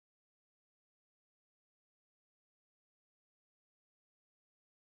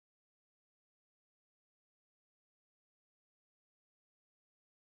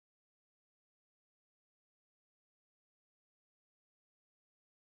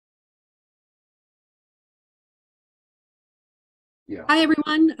Yeah. Hi,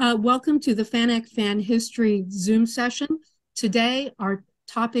 everyone. Welcome to the FANAC Fan History Zoom session. Today, our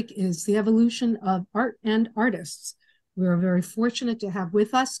topic is the evolution of art and artists. We are very fortunate to have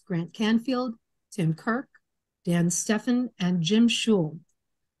with us Grant Canfield, Tim Kirk, Dan Steffan, and Jim Shull,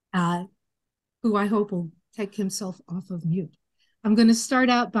 uh, who I hope will take himself off of mute. I'm going to start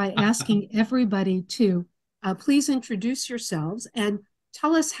out by asking everybody to please introduce yourselves and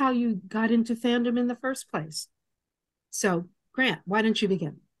tell us how you got into fandom in the first place. So, Grant, why don't you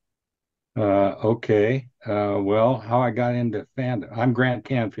begin? Okay. Well, how I got into fandom. I'm Grant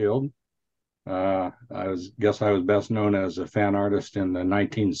Canfield. I was best known as a fan artist in the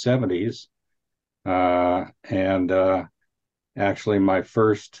 1970s. And Actually, my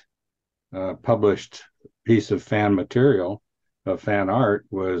first published piece of fan material, of fan art,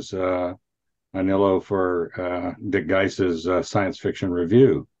 was an illo for Dick Geiss's science fiction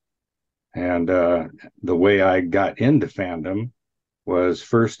review. And The way I got into fandom was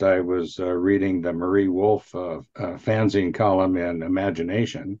first I was reading the Marie Wolfe fanzine column in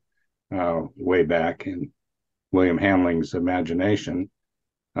Imagination way back in William Handling's Imagination.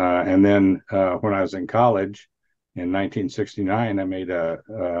 And then When I was in college in 1969, I made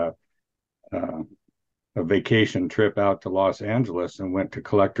a vacation trip out to Los Angeles and went to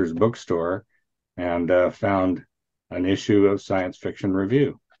Collector's Bookstore and found an issue of Science Fiction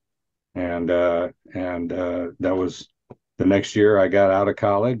Review. That was the next year I got out of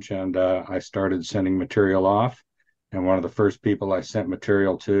college, and I started sending material off. And one of the first people I sent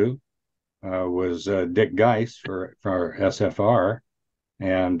material to was Dick Geiss for SFR.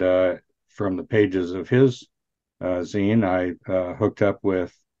 And From the pages of his zine, I hooked up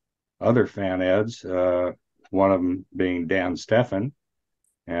with other fan eds, one of them being Dan Steffan.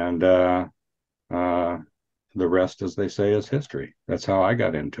 And The rest, as they say, is history. That's how I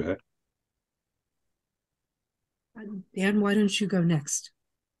got into it. Dan, why don't you go next?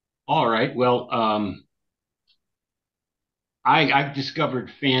 All right. Well, I discovered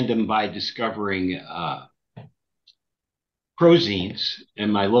fandom by discovering prozines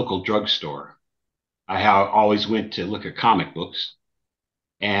in my local drugstore. Always went to look at comic books,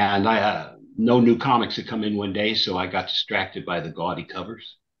 and no new comics had come in one day, so I got distracted by the gaudy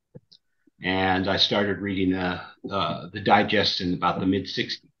covers, and I started reading the digests in about the mid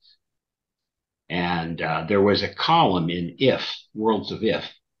 '60s. And there was a column in If, Worlds of If,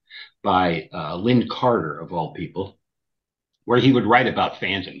 by Lynn Carter, of all people, where he would write about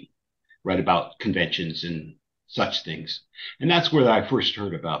fandom, write about conventions and such things. And that's where I first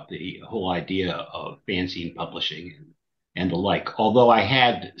heard about the whole idea of fanzine publishing and the like. Although I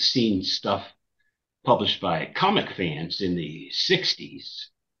had seen stuff published by comic fans in the 60s,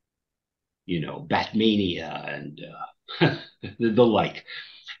 Batmania and the like.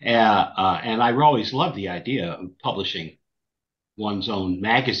 And I always loved the idea of publishing one's own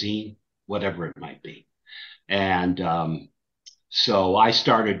magazine, whatever it might be. And So I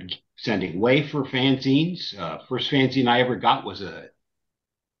started sending away for fanzines. First fanzine I ever got was a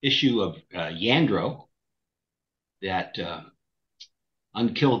issue of Yandro, that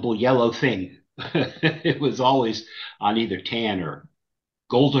unkillable yellow thing. It was always on either tan or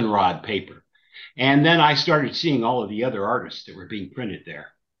goldenrod paper. And then I started seeing all of the other artists that were being printed there,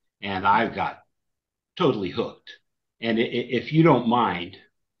 and I got totally hooked. And if you don't mind,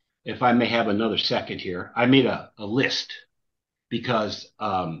 if I may have another second here, I made a list because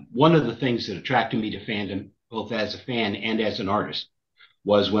one of the things that attracted me to fandom, both as a fan and as an artist,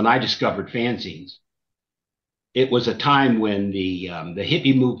 was when I discovered fanzines. It was a time when the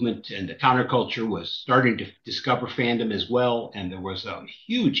hippie movement and the counterculture was starting to discover fandom as well, and there was a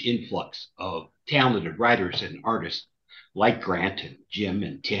huge influx of talented writers and artists like Grant and Jim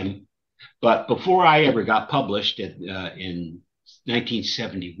and Tim. But before I ever got published in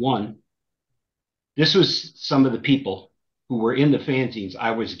 1971, this was some of the people who were in the fanzines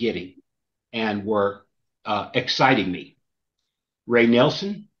I was getting and were exciting me. Ray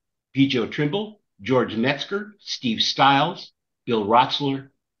Nelson, P. Joe Trimble, George Metzger, Steve Stiles, Bill Rotsler,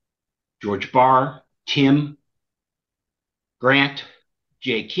 George Barr, Tim, Grant,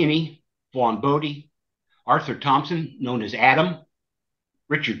 Jay Kinney, Vaughn Bodie, Arthur Thompson, known as Adam,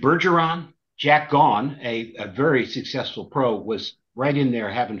 Richard Bergeron, Jack Gaughan, a very successful pro, was right in there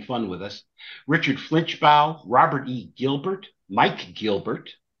having fun with us. Richard Flinchbaugh, Robert E. Gilbert, Mike Gilbert,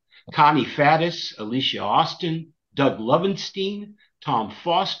 Connie Faddis, Alicia Austin, Doug Lovenstein, Tom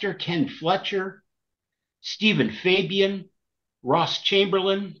Foster, Ken Fletcher, Stephen Fabian, Ross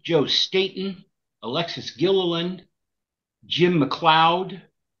Chamberlain, Joe Staten, Alexis Gilliland, Jim McLeod,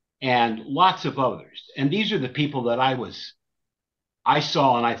 and lots of others. And these are the people that I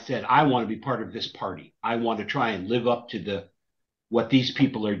saw and I said, I want to be part of this party. I want to try and live up to what these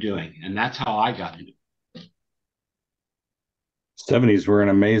people are doing. And that's how I got into it. 70s were an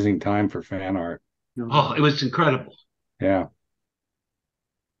amazing time for fan art. Oh, it was incredible. Yeah.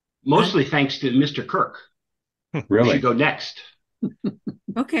 Mostly thanks to Mr. Kirk. Really? We should go next.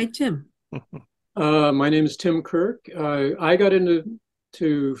 Okay, Tim. My name is Tim Kirk. I got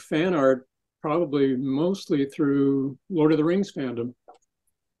into fan art probably mostly through Lord of the Rings fandom.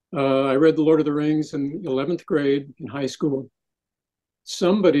 I read The Lord of the Rings in 11th grade in high school.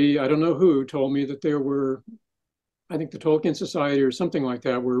 Somebody, I don't know who, told me that there were, I think the Tolkien Society or something like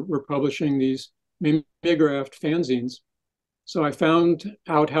that, were publishing these mimeographed fanzines. So I found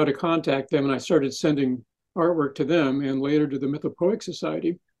out how to contact them, and I started sending artwork to them and later to the Mythopoeic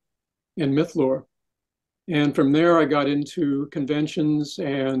Society and Mythlore. And from there, I got into conventions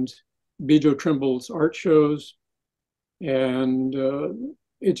and Bijo Trimble's art shows, and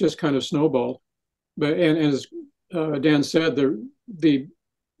it just kind of snowballed. But and as Dan said, the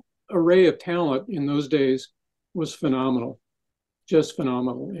array of talent in those days was phenomenal, just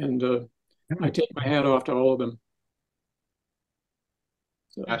phenomenal. And I take my hat off to all of them.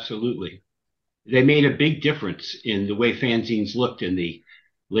 So. Absolutely. They made a big difference in the way fanzines looked in the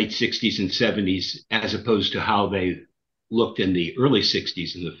late 60s and 70s, as opposed to how they looked in the early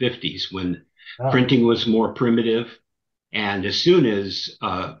 60s and the 50s, when printing was more primitive. And as soon as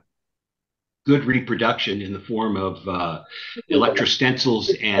good reproduction in the form of electrostencils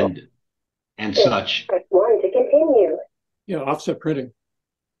and such. Press 1 to continue. Yeah, offset printing.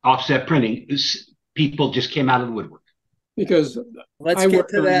 Offset printing, people just came out of the woodwork. Because let's get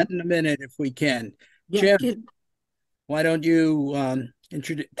to that in a minute if we can. Yeah, Jim, why don't you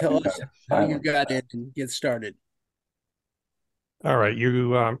tell us how you got in and get started? All right,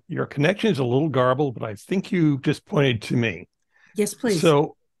 your connection is a little garbled, but I think you just pointed to me. yes, please.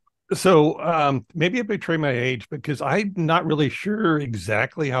 So maybe I betray my age because I'm not really sure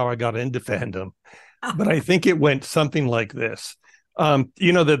exactly how I got into fandom, but I think it went something like this.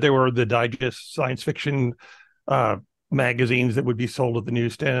 You know that there were the digest science fiction magazines that would be sold at the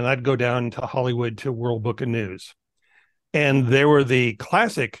newsstand, and I'd go down to Hollywood to World Book of News, and there were the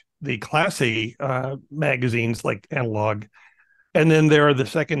classy magazines like Analog, and then there are the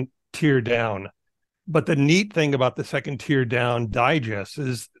second tier down. But the neat thing about the second tier down digests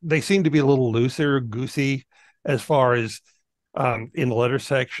is they seem to be a little looser goosey as far as in the letter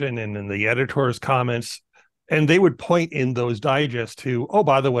section and in the editor's comments. And they would point in those digests to, oh,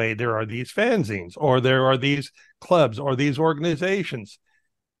 by the way, there are these fanzines, or there are these clubs, or these organizations.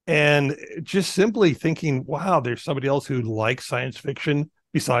 And just simply thinking, wow, there's somebody else who likes science fiction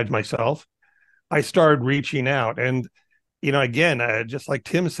besides myself. I started reaching out. And, you know, again, just like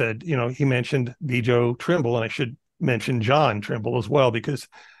Tim said, you know, he mentioned Bijo Trimble, and I should mention John Trimble as well, because,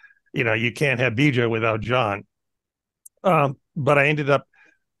 you know, you can't have Bijo without John. But I ended up,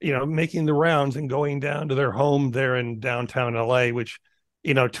 you know, making the rounds and going down to their home there in downtown LA, which,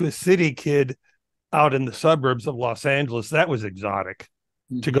 you know, to a city kid out in the suburbs of Los Angeles, that was exotic.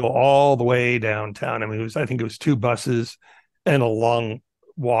 Mm-hmm. To go all the way downtown. I mean, I think it was 2 buses and a long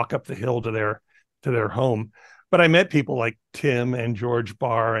walk up the hill to their home. But I met people like Tim and George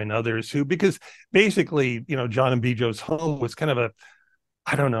Barr and others who, because basically, you know, John and Bijo's home was kind of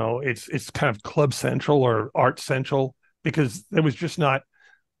I don't know, it's kind of club central or art central, because there was just not,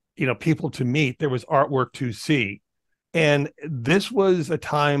 you know, people to meet. There was artwork to see. And this was a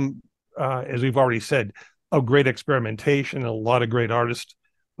time, as we've already said, of great experimentation and a lot of great artists,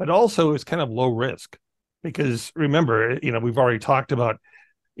 but also it's kind of low risk, because remember, you know, we've already talked about,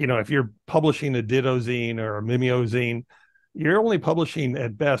 you know, if you're publishing a Ditto zine or a mimeozine, you're only publishing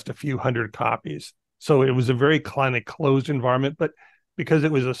at best a few hundred copies. So it was a very kind of closed environment, but because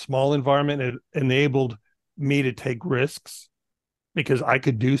it was a small environment, it enabled me to take risks, because I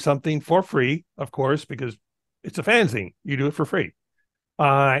could do something for free, of course, because it's a fanzine. You do it for free.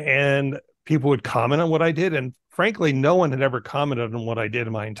 And people would comment on what I did. And frankly, no one had ever commented on what I did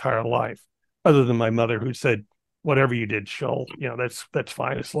in my entire life, other than my mother, who said, whatever you did, Shull, you know, that's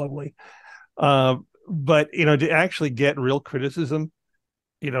fine. It's lovely. But, you know, to actually get real criticism,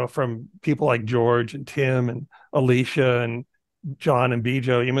 you know, from people like George and Tim and Alicia and John and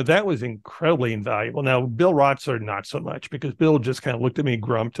Bijo, you know, that was incredibly invaluable. Now, Bill Rotsler, not so much, because Bill just kind of looked at me,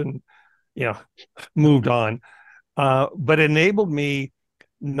 grumped, and, you know, moved on. But it enabled me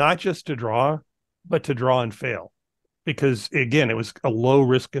not just to draw, but to draw and fail, because again, it was a low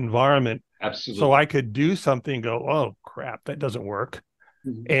risk environment. Absolutely. So I could do something and go, oh crap, that doesn't work.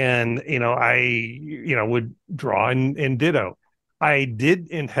 Mm-hmm. And, you know, I, you know, would draw in Ditto. I did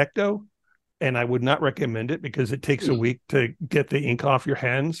in Hecto, and I would not recommend it because it takes a week to get the ink off your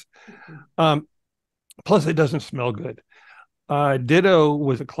hands. Plus it doesn't smell good. Ditto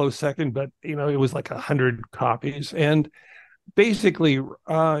was a close second, but it was like 100 copies. And basically,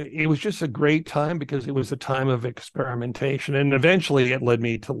 it was just a great time because it was a time of experimentation. And eventually it led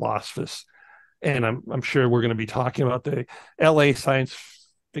me to Losfus. And I'm sure we're going to be talking about the LA Science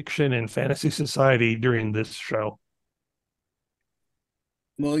Fiction and Fantasy Society during this show.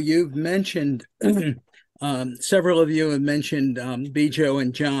 Well, you've mentioned several of you have mentioned Bijo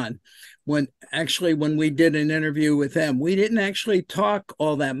and John. When we did an interview with them, we didn't actually talk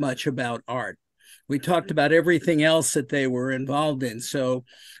all that much about art. We talked about everything else that they were involved in. So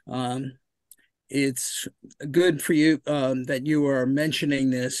it's good for you that you are mentioning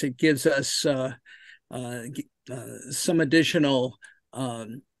this. It gives us some additional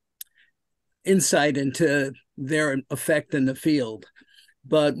insight into their effect in the field.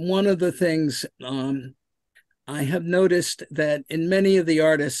 But one of the things I have noticed that in many of the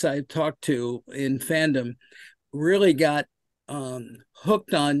artists I've talked to in fandom really got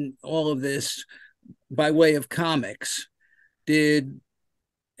hooked on all of this by way of comics. Did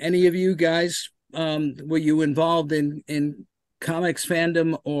any of you guys, were you involved in comics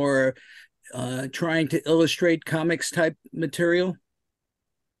fandom or trying to illustrate comics type material?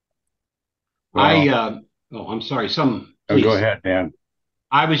 Well, I'm sorry. Go ahead, Dan.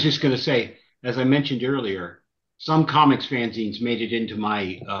 I was just going to say, as I mentioned earlier, some comics fanzines made it into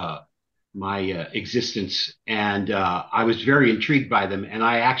my existence, and I was very intrigued by them. And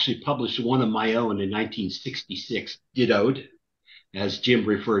I actually published one of my own in 1966, Dittoed, as Jim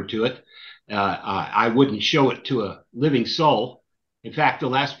referred to it. I wouldn't show it to a living soul. In fact, the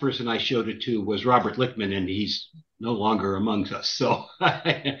last person I showed it to was Robert Lichtman, and he's no longer amongst us. So,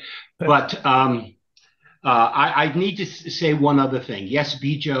 but I need to say one other thing. Yes,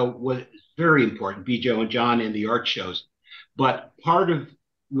 Bijo was very important, Bijo and John in the art shows. But we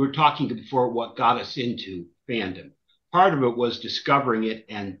were talking before what got us into fandom. Part of it was discovering it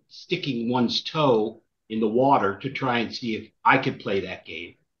and sticking one's toe in the water to try and see if I could play that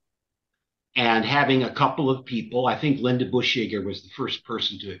game. And having a couple of people, I think Linda Buschieger was the first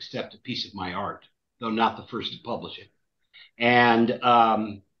person to accept a piece of my art, though not the first to publish it. And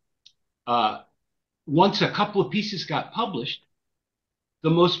once a couple of pieces got published, the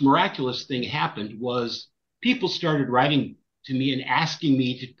most miraculous thing happened was people started writing to me and asking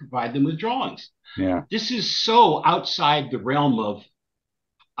me to provide them with drawings. Yeah. This is so outside the realm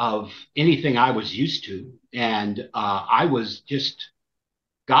of anything I was used to. And I was just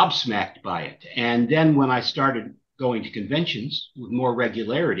gobsmacked by it. And then when I started going to conventions with more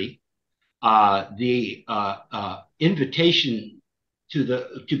regularity, the invitation to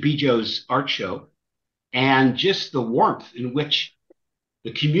Bijo's art show and just the warmth in which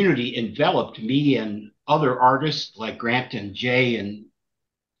the community enveloped me and other artists like Grant and Jay and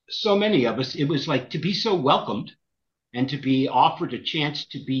so many of us, it was like to be so welcomed and to be offered a chance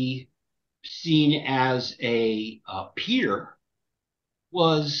to be seen as a peer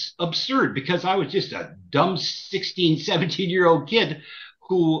was absurd because I was just a dumb 16, 17-year-old kid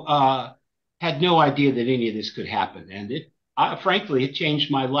who had no idea that any of this could happen. And frankly, it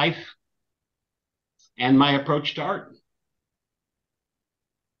changed my life and my approach to art.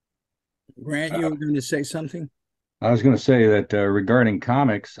 Grant, you were going to say something? I was going to say that regarding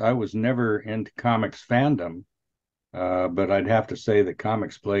comics, I was never into comics fandom, but I'd have to say that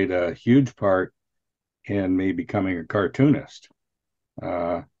comics played a huge part in me becoming a cartoonist.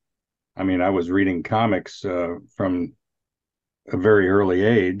 I mean, I was reading comics from a very early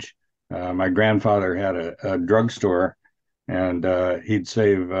age. My grandfather had a drugstore, and he'd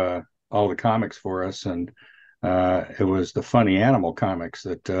save all the comics for us, and it was the funny animal comics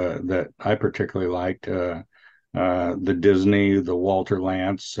that I particularly liked. The Disney, the Walter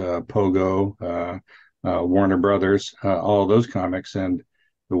Lantz, Pogo, Warner Brothers, all of those comics. And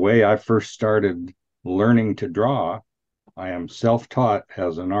the way I first started learning to draw, I am self-taught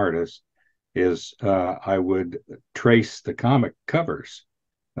as an artist, is I would trace the comic covers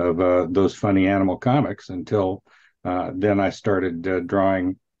of those funny animal comics until then I started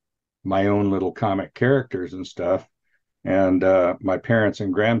drawing my own little comic characters and stuff. And my parents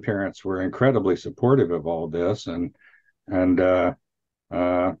and grandparents were incredibly supportive of all this, and I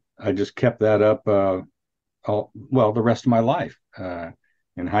just kept that up the rest of my life.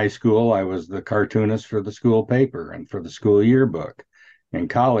 In high school, I was the cartoonist for the school paper and for the school yearbook. In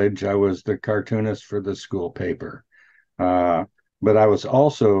college, I was the cartoonist for the school paper. But I was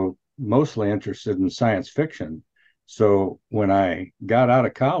also mostly interested in science fiction. So when I got out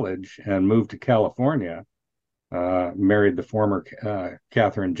of college and moved to California, married the former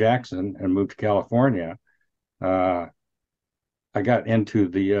Katherine Jackson and moved to California, I got into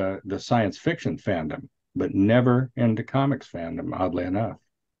the science fiction fandom. but never into comics fandom, oddly enough.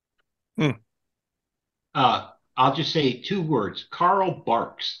 I'll just say 2 words: Carl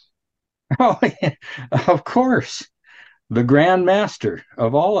Barks. Oh, yeah, of course, the Grand Master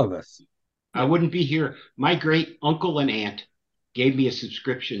of all of us. I wouldn't be here. My great uncle and aunt gave me a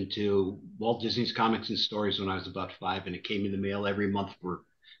subscription to Walt Disney's Comics and Stories when I was about 5, and it came in the mail every month for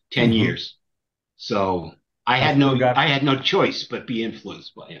 10 years. So I had no choice but be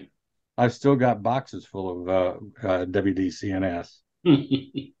influenced by him. I've still got boxes full of WDCNS.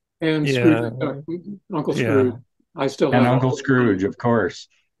 And Scrooge, Uncle Scrooge. I still have Uncle Scrooge, of course.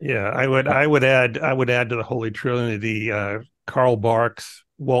 Yeah, I would add to the Holy Trinity Carl Barks,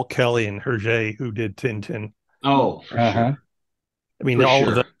 Walt Kelly, and Hergé, who did Tintin. Oh, for sure. I mean,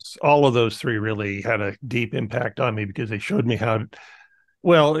 all of those 3 really had a deep impact on me because they showed me how.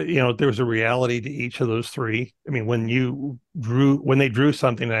 Well, there was a reality to each of those 3. I mean, when they drew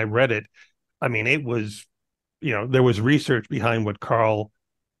something and I read it, I mean, it was, there was research behind what Carl,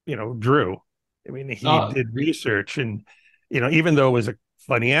 drew. I mean, he did research, and, even though it was a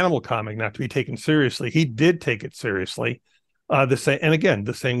funny animal comic, not to be taken seriously, he did take it seriously. The same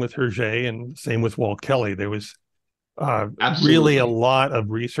with Hergé and the same with Walt Kelly. There was really a lot of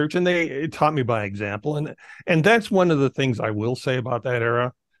research, and it taught me by example. And that's one of the things I will say about that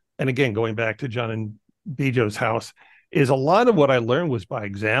era. And again, going back to John and Bijo's house, is a lot of what I learned was by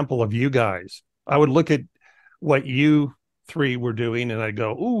example of you guys. I would look at what you 3 were doing and I'd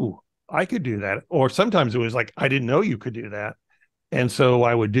go, ooh, I could do that. Or sometimes it was like, I didn't know you could do that. And so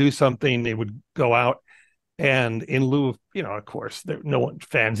I would do something, they would go out, and in lieu of, of course, no one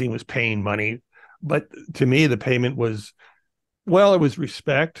fanzine was paying money. But to me, the payment was, well, it was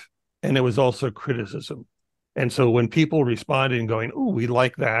respect, and it was also criticism. And so when people responded and going, oh, we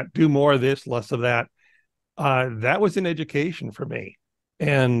like that, do more of this, less of that, that was an education for me.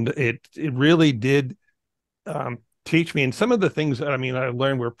 And it really did teach me. And some of the things that I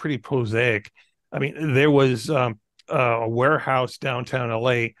learned were pretty prosaic. I mean, there was a warehouse downtown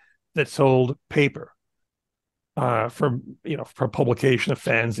LA that sold paper for publication of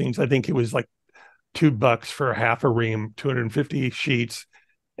fanzines. I think it was like $2 for half a ream, 250 sheets,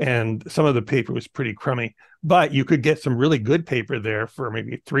 and some of the paper was pretty crummy. But you could get some really good paper there for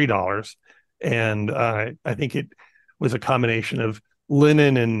maybe $3. And I think it was a combination of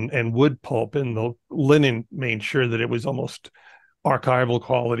linen and wood pulp, and the linen made sure that it was almost archival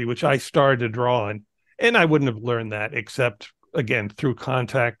quality, which I started to draw on. And I wouldn't have learned that except, again, through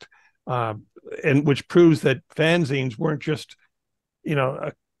contact, and which proves that fanzines weren't just,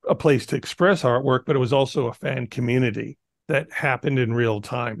 a place to express artwork, but it was also a fan community that happened in real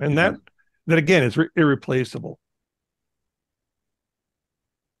time. And that again, is irreplaceable.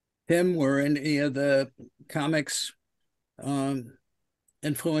 Tim, were any of the comics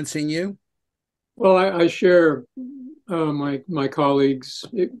influencing you? Well, I share my colleagues'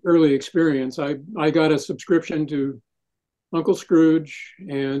 early experience. I got a subscription to Uncle Scrooge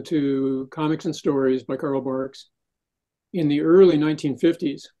and to Comics and Stories by Carl Barks in the early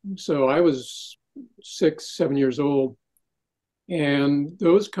 1950s. So I was 6, 7 years old. And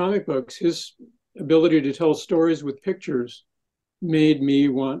those comic books, his ability to tell stories with pictures, made me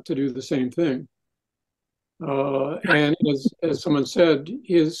want to do the same thing. And as someone said,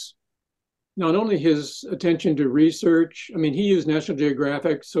 not only his attention to research, I mean, he used National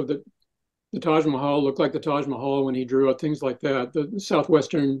Geographic so that the Taj Mahal looked like the Taj Mahal when he drew it, things like that, the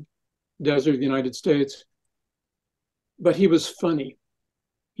southwestern desert of the United States. But he was funny.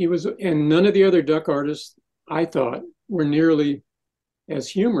 And none of the other duck artists, I thought, were nearly as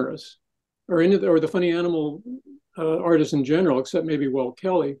humorous, or the funny animal artists in general, except maybe Walt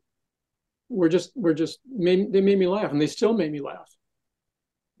Kelly, they made me laugh, and they still make me laugh.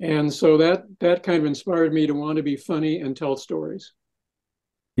 And so that kind of inspired me to want to be funny and tell stories.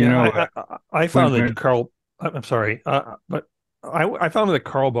 I found that Carl. I'm sorry, but I found that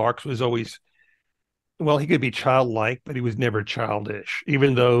Carl Barks was always, well, he could be childlike, but he was never childish.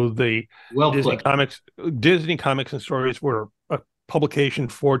 Even though the Disney Comics and Stories were a publication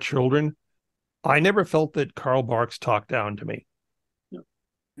for children, I never felt that Carl Barks talked down to me.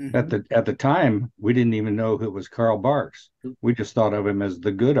 At the time, we didn't even know who was Carl Barks. We just thought of him as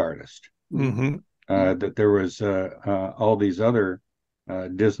the good artist. That there was all these other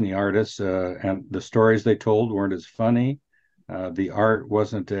Disney artists, and the stories they told weren't as funny. The art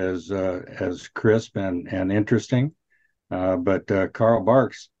wasn't as crisp and interesting. But Carl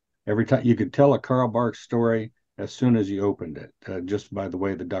Barks, every time you could tell a Carl Barks story as soon as you opened it, just by the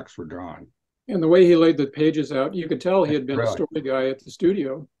way the ducks were drawn. And the way he laid the pages out, you could tell he had been a story guy at the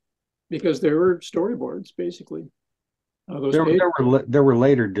studio, because there were storyboards, basically. Those There, pages. there were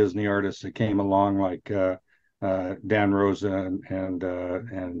later Disney artists that came along, like Dan Rosa and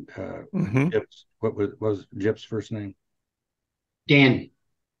Gyps. What was Gyps' first name? Dan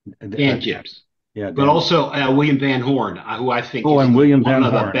Uh, Gibbs, yeah, but Dan. also William Van Horn, who I think Oh, is and William one Van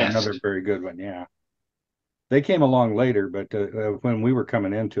of the Horn, another best. very good one. Yeah, they came along later, but when we were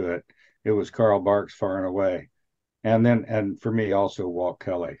coming into it, it was Carl Barks far and away, and for me also Walt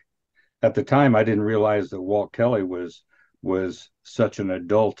Kelly. At the time, I didn't realize that Walt Kelly was such an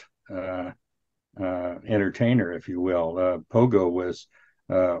adult entertainer, if you will. Pogo was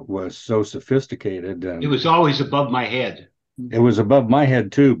so sophisticated, It and was always above my head. it was above my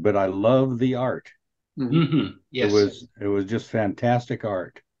head too. But I love the art. Mm-hmm. Yes, It was just fantastic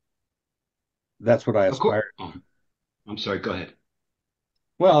art. That's what I of course. aspired. Oh, I'm sorry. Go ahead.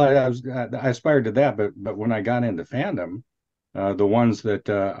 Well, I aspired to that, but when I got into fandom, the ones that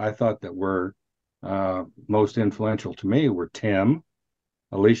I thought that were most influential to me were Tim,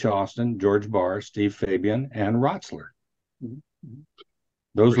 Alicia Austin, George Barr, Steve Fabian, and Rotsler.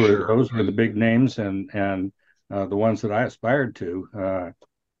 Those were the big names, and the ones that I aspired to.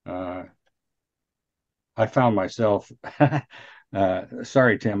 I found myself,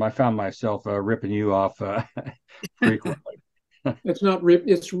 sorry, Tim, I found myself ripping you off frequently. It's not rip,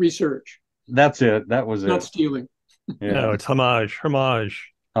 it's research. That's it. That was Not it. stealing. Yeah. No, it's homage.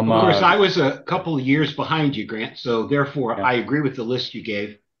 Of course, I was a couple of years behind you, Grant. So therefore, Yeah. I agree with the list you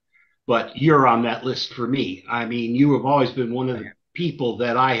gave. But you're on that list for me. I mean, you have always been one of the people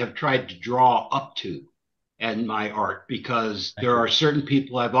that I have tried to draw up to in my art, because there are certain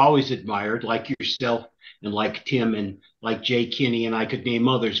people I've always admired, like yourself and like Tim and like Jay Kinney, and I could name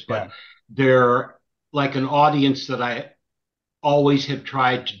others, but they're like an audience that I always have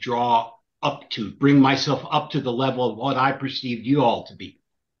tried to draw up to, bring myself up to the level of what I perceived you all to be.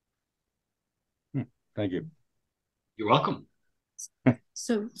 Thank you. You're welcome.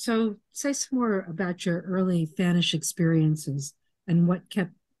 So say some more about your early fannish experiences and what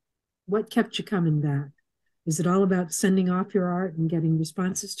kept you coming back. Is it all about sending off your art and getting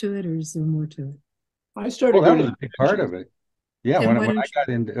responses to it, or is there more to it? I started. That was a big part of it. Yeah, Tim,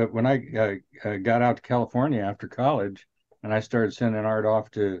 when I got out to California after college, and I started sending art off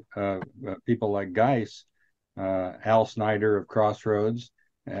to people like Geis, Al Snyder of Crossroads,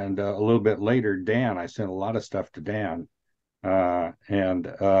 and a little bit later Dan. I sent a lot of stuff to Dan. And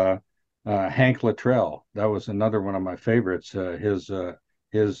Hank Luttrell, that was another one of my favorites. His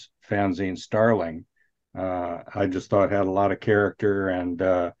fanzine Starling, I just thought had a lot of character, and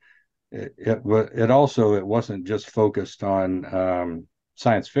it wasn't just focused on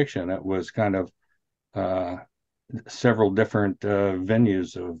science fiction. It was kind of several different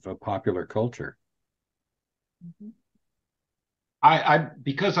venues of popular culture.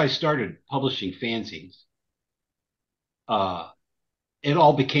 Because I started publishing fanzines, it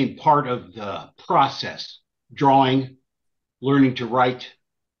all became part of the process: drawing, learning to write,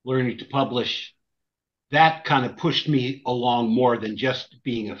 learning to publish. That kind of pushed me along more than just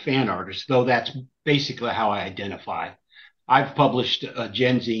being a fan artist, though that's basically how I identify. I've published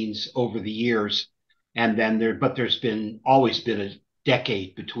genzines over the years, and then there's always been a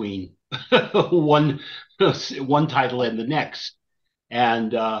decade between one title and the next,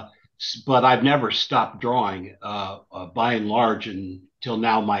 and but I've never stopped drawing, by and large, until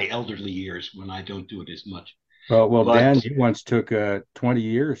now my elderly years, when I don't do it as much. Well, Dan, you once took 20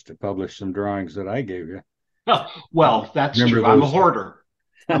 years to publish some drawings that I gave you. Well, that's true. I'm a hoarder.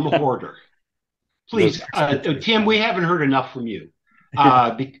 I'm a hoarder. Please, Tim, we haven't heard enough from you.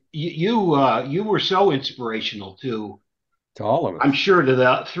 You were so inspirational to all of us. I'm sure to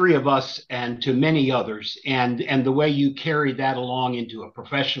the three of us and to many others, and the way you carried that along into a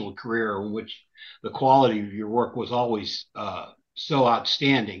professional career in which the quality of your work was always so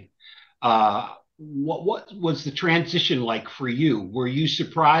outstanding. What was the transition like for you? Were you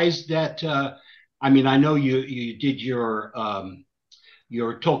surprised that? I mean, I know you did your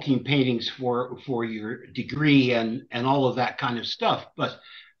Tolkien paintings for your degree and all of that kind of stuff, but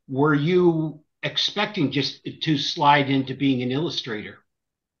were you expecting just to slide into being an illustrator?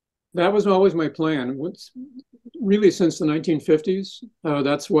 That was always my plan. Really, since the 1950s,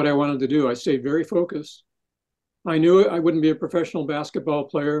 that's what I wanted to do. I stayed very focused. I knew I wouldn't be a professional basketball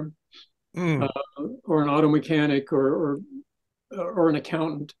player, or an auto mechanic, or an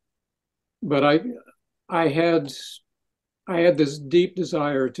accountant, but I had this deep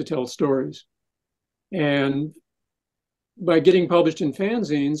desire to tell stories, and by getting published in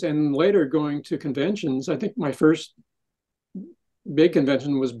fanzines and later going to conventions, I think my first big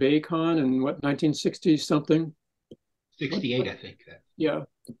convention was BayCon in 1960 something. 68, I think. Yeah,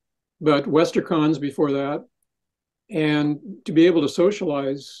 but WesterCons before that. and to be able to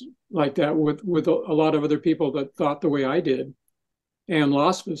socialize like that with a lot of other people that thought the way I did, and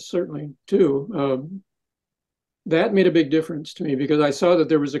Losfus certainly too, that made a big difference to me, because I saw that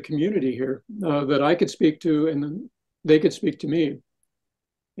there was a community here that I could speak to, and then they could speak to me.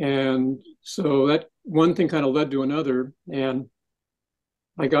 And so that one thing kind of led to another. And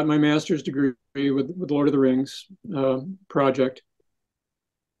I got my master's degree with Lord of the Rings project.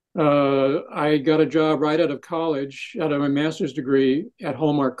 I got a job right out of college, out of my master's degree, at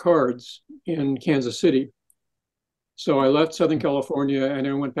Hallmark Cards in Kansas City. So I left Southern California and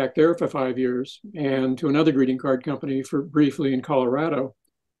I went back there for 5 years, and to another greeting card company for briefly in Colorado.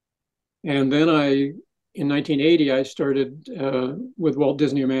 And then in 1980, I started with Walt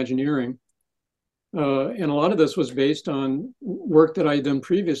Disney Imagineering. And a lot of this was based on work that I had done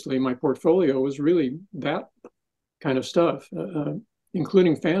previously. My portfolio was really that kind of stuff,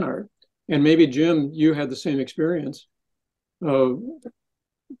 including fan art. And maybe, Jim, you had the same experience to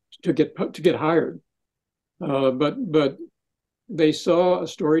get hired. But they saw a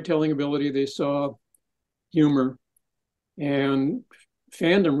storytelling ability, they saw humor, and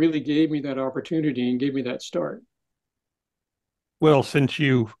fandom really gave me that opportunity and gave me that start. Well, since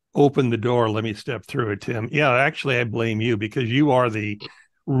you opened the door, let me step through it, Tim. Yeah, actually, I blame you, because you are the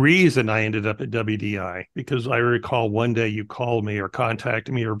reason I ended up at WDI, because I recall one day you called me or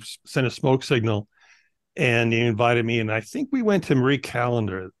contacted me or sent a smoke signal, and you invited me, and I think we went to Marie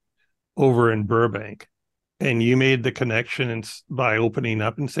Callender over in Burbank. And you made the connection by opening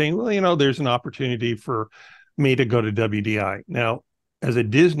up and saying, well, there's an opportunity for me to go to WDI. Now, as a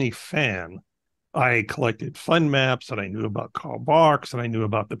Disney fan, I collected fun maps, and I knew about Carl Barks, and I knew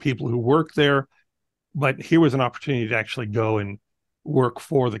about the people who worked there. But here was an opportunity to actually go and work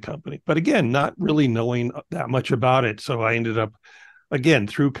for the company. But again, not really knowing that much about it. So I ended up, again,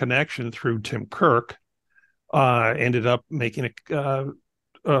 through connection, through Tim Kirk, ended up making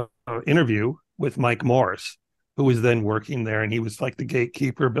a interview with Mike Morris, who was then working there, and he was like the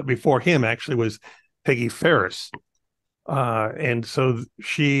gatekeeper. But before him actually was Peggy Ferris. And so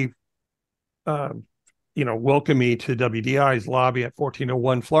she, welcomed me to WDI's lobby at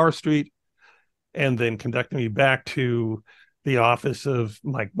 1401 Flower Street, and then conducted me back to the office of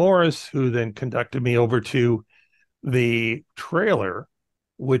Mike Morris, who then conducted me over to the trailer,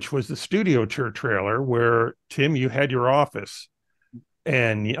 which was the studio tour trailer where, Tim, you had your office.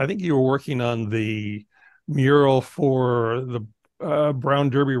 And I think you were working on the mural for the Brown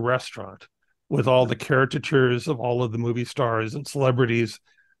Derby restaurant with all the caricatures of all of the movie stars and celebrities.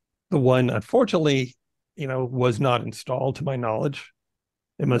 The one, unfortunately, was not installed to my knowledge.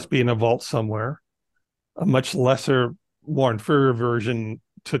 It must be in a vault somewhere. A much lesser, more inferior version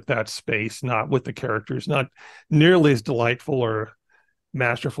took that space, not with the characters, not nearly as delightful or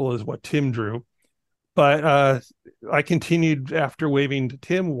masterful as what Tim drew. But I continued after waving to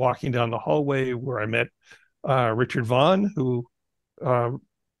Tim, walking down the hallway where I met Richard Vaughn, who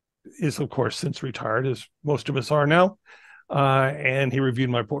is, of course, since retired, as most of us are now. And he reviewed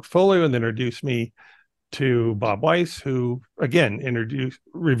my portfolio and then introduced me to Bob Weiss, who, again,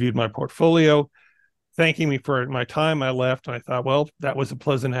 reviewed my portfolio, thanking me for my time. I left, and I thought, well, that was a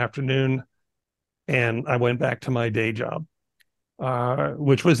pleasant afternoon. And I went back to my day job,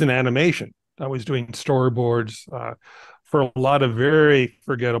 which was in animation. I was doing storyboards for a lot of very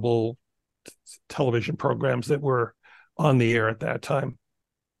forgettable television programs that were on the air at that time.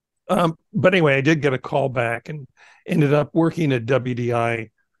 But anyway, I did get a call back and ended up working at WDI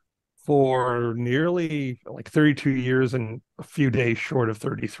for nearly like 32 years and a few days short of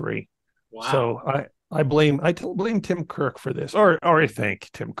 33. Wow. So I blame Tim Kirk for this, or I thank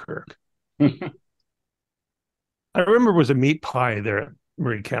Tim Kirk. I remember it was a meat pie there at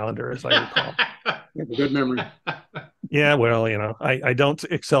Marie Callender, as I recall. Good memory. Yeah, well, I don't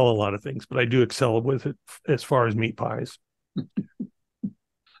excel a lot of things, but I do excel with it as far as meat pies.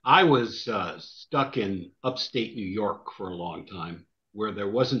 I was stuck in upstate New York for a long time, where there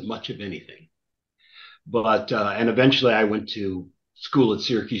wasn't much of anything. But and eventually I went to school at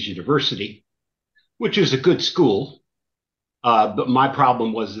Syracuse University, which is a good school. But my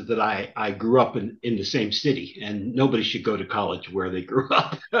problem was that I grew up in the same city, and nobody should go to college where they grew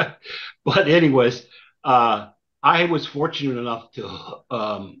up. But anyways, I was fortunate enough to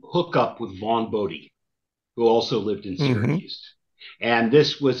hook up with Vaughn Bodie, who also lived in Syracuse. Mm-hmm. And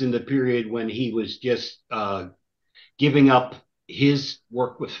this was in the period when he was just giving up his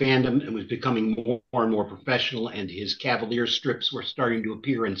work with fandom and was becoming more and more professional, and his Cavalier strips were starting to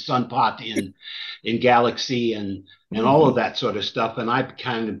appear in Sunpot in Galaxy and all of that sort of stuff. And I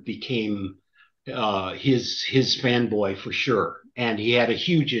kind of became his fanboy for sure. And he had a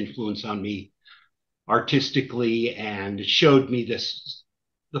huge influence on me artistically and showed me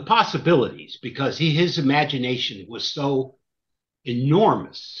the possibilities, because his imagination was so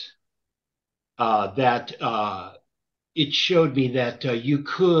enormous that it showed me that you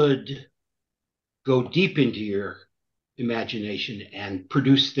could go deep into your imagination and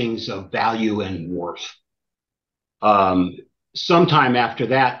produce things of value and worth. Um, Sometime after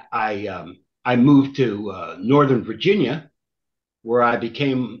that, I moved to Northern Virginia, where I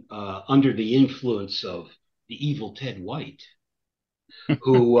became under the influence of the evil Ted White,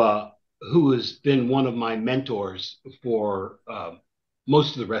 who has been one of my mentors for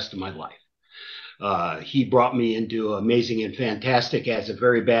most of the rest of my life. He brought me into Amazing and Fantastic as a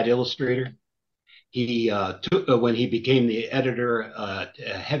very bad illustrator. He took when he became the editor at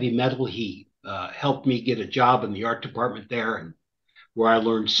Heavy Metal, he helped me get a job in the art department there, and where I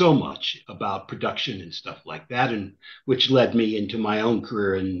learned so much about production and stuff like that, and which led me into my own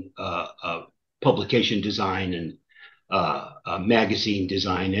career in publication design and magazine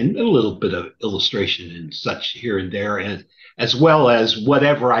design, and a little bit of illustration and such here and there, and as well as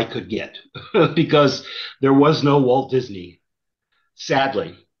whatever I could get, because there was no Walt Disney,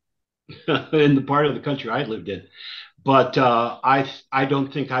 sadly, in the part of the country I lived in. But I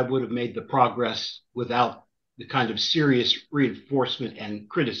don't think I would have made the progress without the kind of serious reinforcement and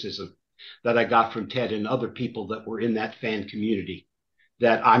criticism that I got from Ted and other people that were in that fan community,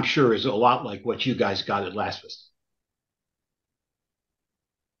 that I'm sure is a lot like what you guys got at Lasmus.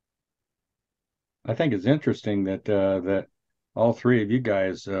 I think it's interesting that that all three of you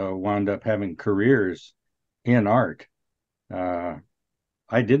guys wound up having careers in art.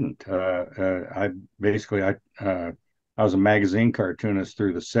 I didn't. I basically I was a magazine cartoonist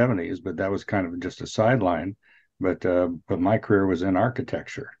through the 70s, but that was kind of just a sideline. But my career was in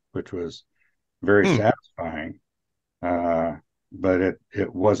architecture, which was very satisfying. But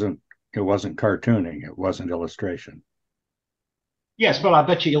it wasn't cartooning. It wasn't illustration. Yes, but I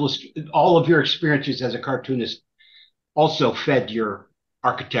bet you all of your experiences as a cartoonist also fed your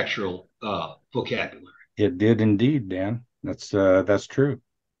architectural vocabulary. It did indeed, Dan. That's true.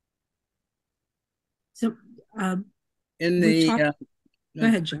 So In the go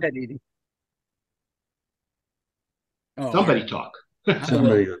ahead, Joe. Edie. Oh, Somebody talk.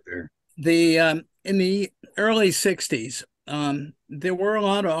 Somebody out there. In the early 60s, there were a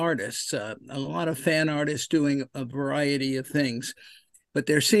lot of artists, a lot of fan artists doing a variety of things, but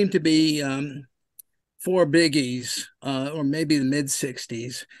there seemed to be four biggies, or maybe the mid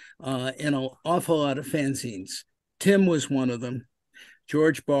 60s, in an awful lot of fanzines. Tim was one of them,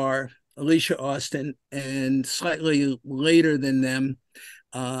 George Barr, Alicia Austin, and slightly later than them,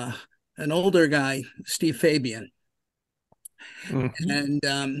 an older guy, Steve Fabian.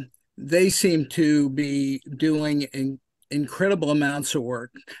 And they seem to be doing incredible amounts of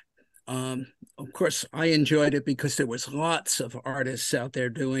work. Of course, I enjoyed it because there was lots of artists out there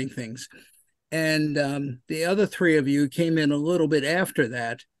doing things. And the other three of you came in a little bit after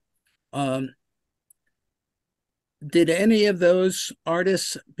that. Did any of those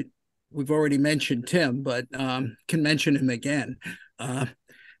artists, we've already mentioned Tim, but can mention him again,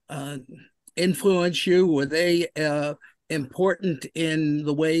 influence you? Were they important in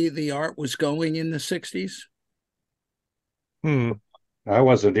the way the art was going in the 60s? I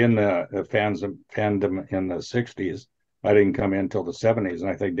wasn't in the fandom in the 60s. I didn't come in until the 70s, and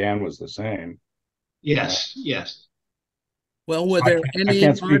I think Dan was the same. Yes, yes. Well, were there any I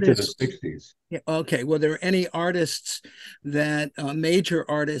can't speak artists, to the 60s. Yeah, okay, were there any artists that, major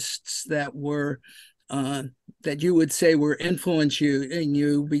artists that were, that you would say were influencing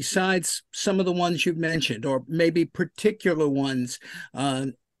you besides some of the ones you've mentioned, or maybe particular ones?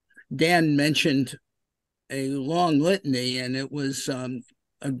 Dan mentioned a long litany, and it was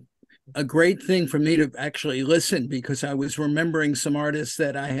a great thing for me to actually listen, because I was remembering some artists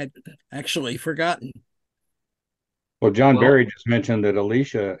that I had actually forgotten. Well, John Barry just mentioned that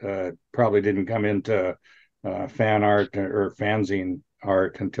Alicia probably didn't come into fan art or fanzine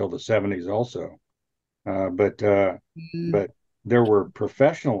art until the 70s also. But there were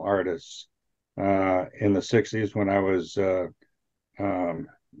professional artists in the 60s when I was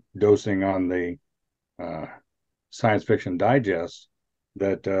dosing on the Science Fiction Digest,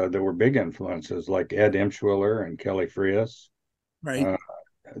 that there were big influences like Ed Emshwiller and Kelly Frias. Right.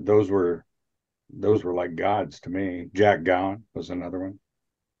 Those were like gods to me. Jack Gowan was another one.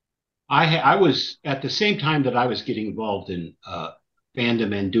 I was, at the same time that I was getting involved in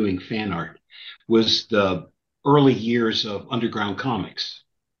fandom and doing fan art, was the early years of underground comics.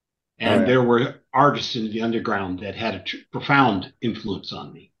 And there were artists in the underground that had a profound influence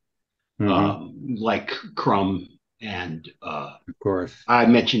on me, like Crumb and, of course, I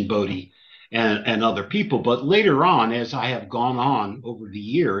mentioned Bodie, and other people. But later on, as I have gone on over the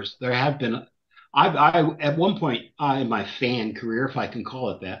years, there have been, I at one point in my fan career, if I can call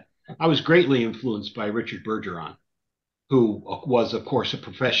it that, I was greatly influenced by Richard Bergeron, who was, of course, a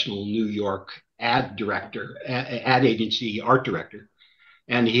professional New York ad director, ad agency art director,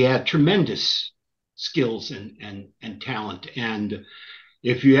 and he had tremendous skills and talent. And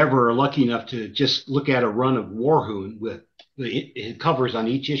if you ever are lucky enough to just look at a run of Warhoon with the covers on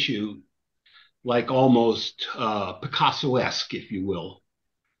each issue, like almost Picasso-esque, if you will,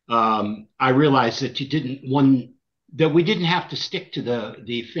 I realized that we didn't have to stick to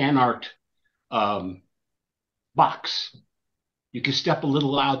the fan art box. You could step a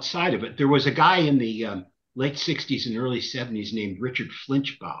little outside of it. There was a guy in the late 60s and early 70s named Richard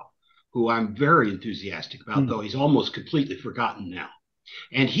Flinchbaugh, who I'm very enthusiastic about, though he's almost completely forgotten now.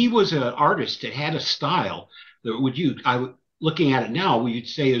 And he was an artist that had a style that looking at it now, you'd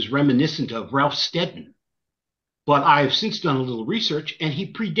say is reminiscent of Ralph Steadman. But I've since done a little research, and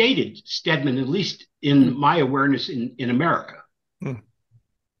he predated Steadman, at least in my awareness in America.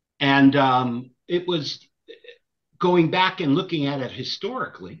 And it was going back and looking at it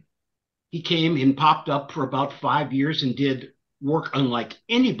historically. He came and popped up for about 5 years and did work unlike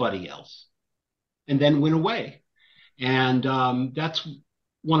anybody else, and then went away. And that's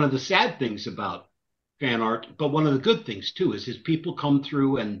one of the sad things about fan art, but one of the good things too is people come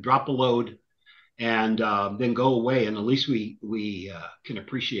through and drop a load and then go away, and at least we can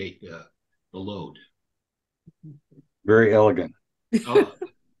appreciate the load. Very elegant.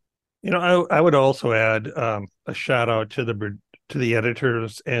 I would also add a shout out to the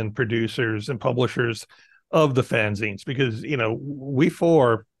editors and producers and publishers of the fanzines, because we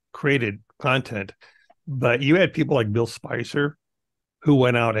four created content, but you had people like Bill Spicer who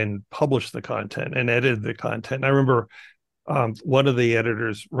went out and published the content and edited the content. And I remember one of the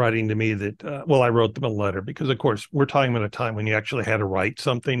editors writing to me that, I wrote them a letter, because of course we're talking about a time when you actually had to write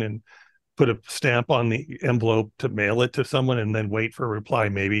something and put a stamp on the envelope to mail it to someone and then wait for a reply.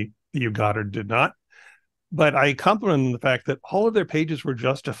 Maybe you got or did not. But I complimented the fact that all of their pages were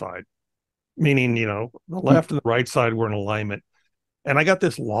justified, meaning, the left and the right side were in alignment. And I got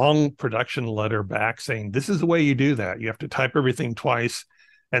this long production letter back saying, this is the way you do that. You have to type everything twice.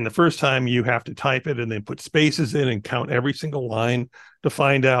 And the first time you have to type it and then put spaces in and count every single line to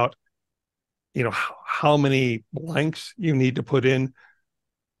find out, how many blanks you need to put in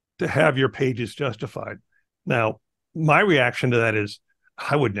to have your pages justified. Now, my reaction to that is,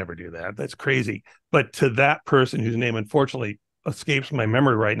 I would never do that. That's crazy. But to that person whose name unfortunately escapes my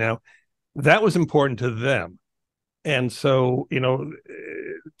memory right now, that was important to them. And so,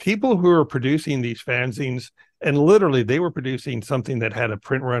 people who are producing these fanzines, and literally they were producing something that had a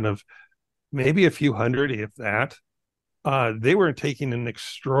print run of maybe a few hundred, if that, they were taking an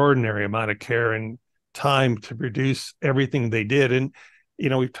extraordinary amount of care and time to produce everything they did. And,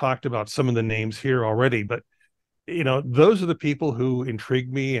 we've talked about some of the names here already, but, those are the people who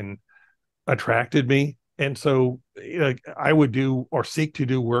intrigued me and attracted me. And so I would do or seek to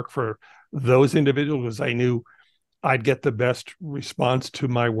do work for those individuals, because I knew I'd get the best response to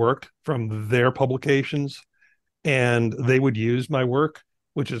my work from their publications, and they would use my work,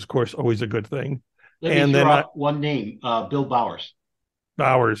 which is, of course, always a good thing. Let me throw out one name, Bill Bowers.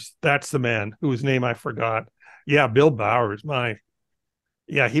 Bowers, that's the man whose name I forgot. Yeah, Bill Bowers,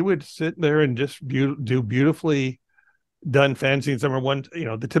 he would sit there and just do beautifully done fanzines. Number one,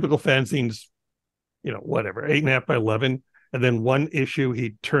 the typical fanzines, whatever, 8.5 by 11. And then one issue,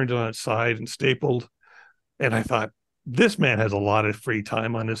 he turned it on its side and stapled. And I thought, this man has a lot of free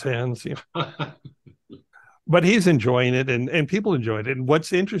time on his hands. But he's enjoying it, and people enjoyed it. And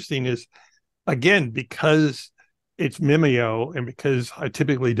what's interesting is, again, because it's Mimeo and because I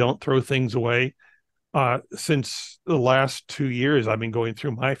typically don't throw things away, since the last 2 years, I've been going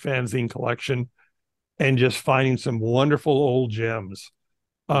through my fanzine collection and just finding some wonderful old gems.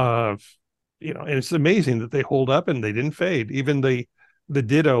 And it's amazing that they hold up and they didn't fade. Even the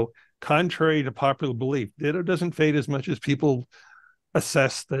Ditto, contrary to popular belief, Ditto doesn't fade as much as people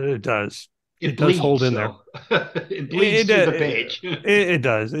assess that it does. It does hold in there. It bleeds through the page. It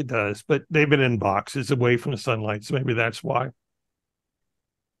does. But they've been in boxes away from the sunlight, so maybe that's why.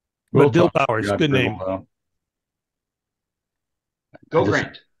 But Bill Bowers, good name. Go,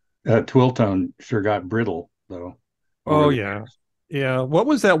 Grant. Twiltone sure got brittle, though. Oh, yeah. Yeah. What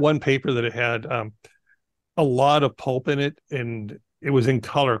was that one paper that it had a lot of pulp in it, and it was in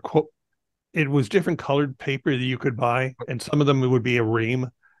color? It was different colored paper that you could buy, and some of them it would be a ream.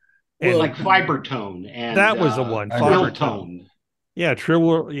 And like Fibertone. And that was the one. Fibertone. Yeah,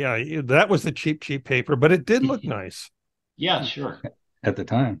 Trill. Yeah, that was the cheap paper, but it did look nice. Yeah, sure. At the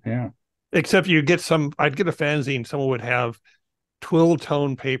time, yeah. Except you get some, I'd get a fanzine, someone would have twill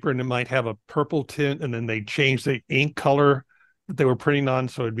tone paper and it might have a purple tint, and then they change the ink color that they were printing on.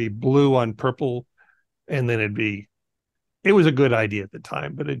 So it'd be blue on purple, and then it was a good idea at the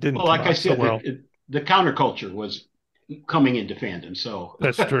time, but it didn't Well, come like I out so said, well. the counterculture was coming into fandom. So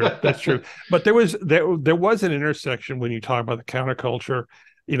That's true. That's true. But there was an intersection when you talk about the counterculture,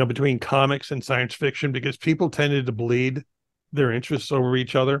 between comics and science fiction, because people tended to bleed their interests over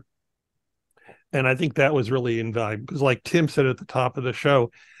each other. And I think that was really invaluable because, like Tim said at the top of the show,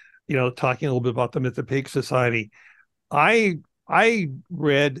 talking a little bit about the Myth of Pig Society, I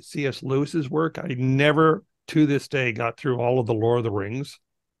read C.S. Lewis's work. I never, to this day, got through all of the Lord of the Rings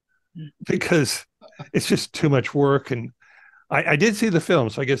because it's just too much work. And I did see the film,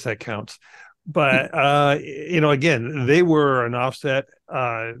 so I guess that counts. But again, they were an offset.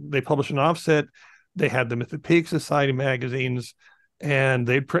 They published an offset. They had the Myth of Pig Society magazines, and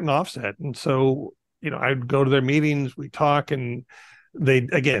they'd print an offset. And so, I'd go to their meetings, we talk, and they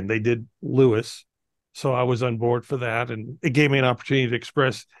did Lewis. So I was on board for that. And it gave me an opportunity to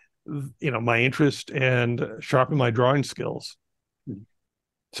express, my interest and sharpen my drawing skills.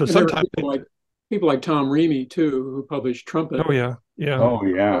 So and sometimes people like Tom Reamy too, who published Trumpet. Oh yeah. Yeah. Oh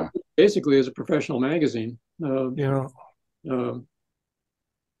yeah. Basically as a professional magazine. Yeah. Well,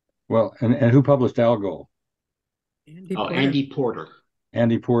 and who published Algol? Andy Porter.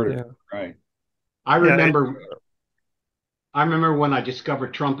 Andy Porter. Yeah. Right. I remember when I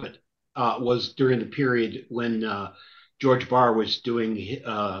discovered Trumpet was during the period when George Barr was doing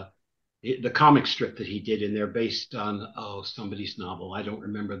the comic strip that he did in there based on somebody's novel. I don't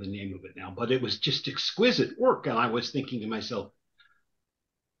remember the name of it now, but it was just exquisite work. And I was thinking to myself,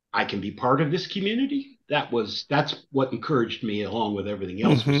 I can be part of this community. That's what encouraged me, along with everything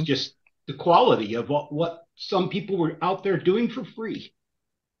else, was just the quality of what some people were out there doing for free.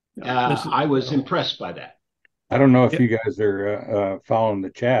 I was impressed by that. I don't know if you guys are following the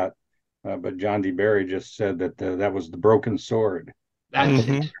chat, but John D. Barry just said that that was the Broken Sword. That's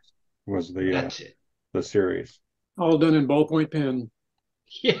it. Was That's it. The series. All done in ballpoint pen.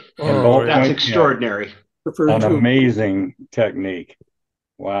 Yeah, Oh, that's extraordinary. An amazing technique.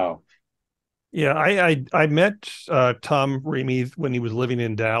 Wow. Yeah, I met Tom Reamy when he was living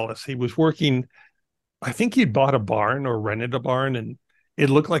in Dallas. He was working, I think he'd bought a barn or rented a barn, and it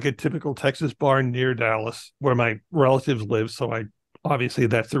looked like a typical Texas barn near Dallas where my relatives live. So obviously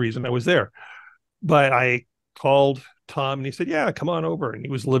that's the reason I was there. But I called Tom and he said, yeah, come on over. And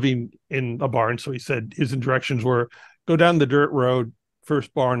he was living in a barn. So he said his directions were go down the dirt road,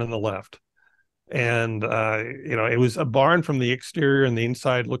 first barn on the left. And, it was a barn from the exterior, and the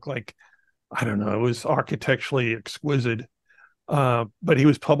inside looked like, I don't know, it was architecturally exquisite. But he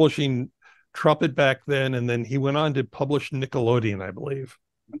was publishing Trumpet back then, and then he went on to publish Nickelodeon, I believe.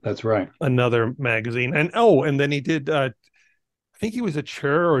 That's right. Another magazine. And then he did, I think he was a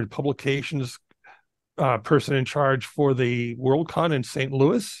chair or publications person in charge for the Worldcon in St.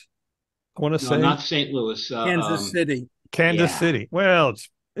 Louis. I want to say not St. Louis, Kansas City. Kansas City. Well,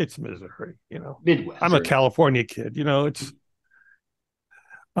 it's Missouri, Midwest. I'm a California kid, it's.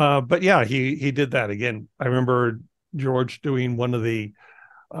 But yeah, he did that again. I remember George doing one of the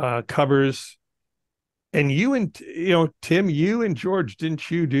covers, and you and Tim, you and George, didn't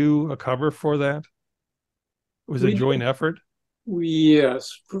you do a cover for that? It was a joint effort.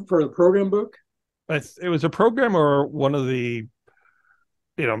 Yes, for the program book. It was a program or one of the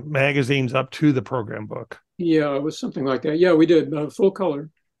magazines up to the program book. Yeah, it was something like that. Yeah, we did full color.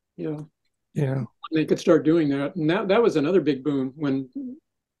 Yeah. They could start doing that, and that was another big boom when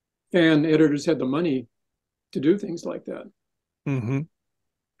fan editors had the money to do things like that. Mm-hmm.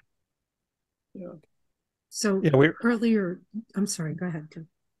 Yeah. So earlier, I'm sorry, go ahead, Tim.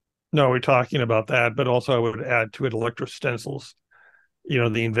 No, we're talking about that, but also I would add to it electrostencils.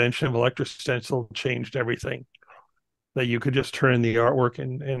 The invention of electrostencil changed everything. That you could just turn in the artwork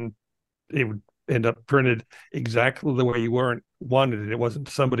and it would end up printed exactly the way you wanted it. It wasn't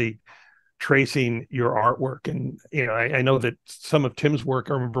somebody tracing your artwork. And I know that some of Tim's work,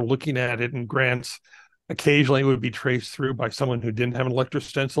 I remember looking at it, and Grant's occasionally would be traced through by someone who didn't have an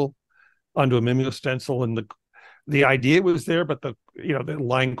electrostencil onto a mimeostencil, and the idea was there, but the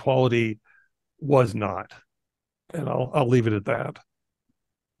line quality was not. And I'll leave it at that.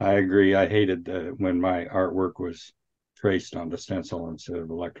 I agree. I hated when my artwork was traced on the stencil instead of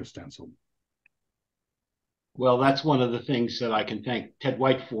electrostencil. Well, that's one of the things that I can thank Ted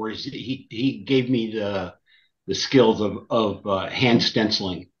White for. Is he gave me the skills of hand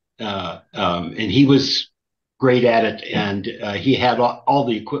stenciling, and he was great at it, and he had all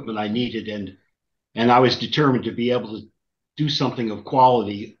the equipment I needed, and I was determined to be able to do something of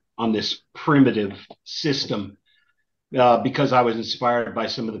quality on this primitive system because I was inspired by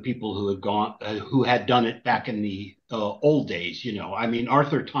some of the people who had done it back in the old days. I mean,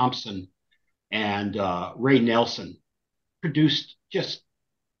 Arthur Thompson and Ray Nelson produced just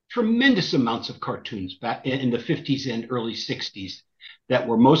tremendous amounts of cartoons back in the 50s and early 60s that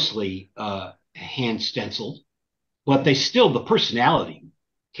were mostly hand stenciled, but the personality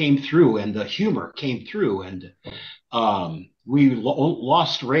came through and the humor came through. And we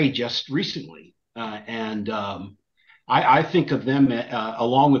lost Ray just recently. I think of them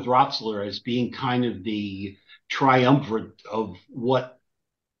along with Rotsler as being kind of the triumvirate of what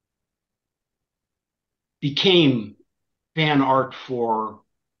became fan art for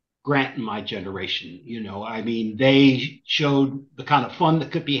Grant and my generation. I mean, they showed the kind of fun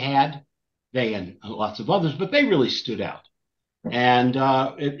that could be had, they and lots of others, but they really stood out. And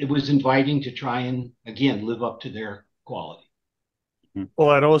it was inviting to try and, again, live up to their quality. Well,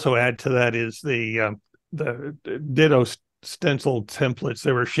 I'd also add to that is the ditto stencil templates.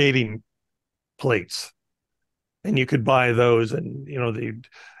 They were shading plates, and you could buy those, and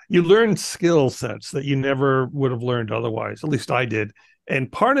you learn skill sets that you never would have learned otherwise. At least I did.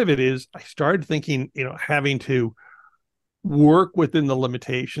 And part of it is I started thinking, having to work within the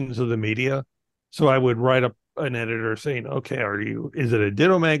limitations of the media. So I would write up an editor saying, okay, is it a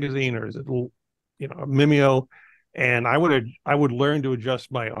ditto magazine or is it, a Mimeo? And I would learn to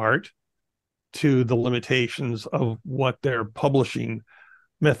adjust my art to the limitations of what their publishing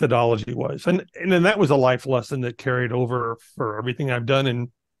methodology was. And then that was a life lesson that carried over for everything I've done and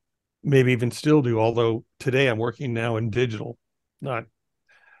maybe even still do. Although today I'm working now in digital, not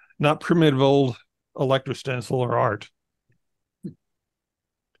primitive old electrostencil or art.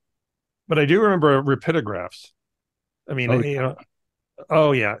 But I do remember repidographs. I mean,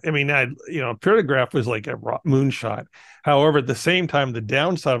 oh yeah. I mean, pyrograph was like a moonshot. However, at the same time, the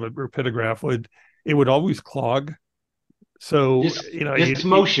downside of a rapidograph would always clog. So this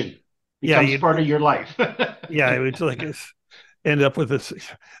motion becomes part of your life. Yeah, it would like end up with this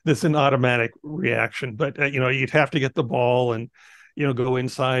an automatic reaction. But you'd have to get the ball and go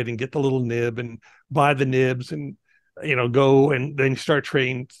inside and get the little nib and buy the nibs and go and then start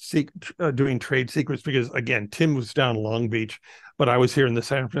doing trade secrets, because again, Tim was down Long Beach, but I was here in the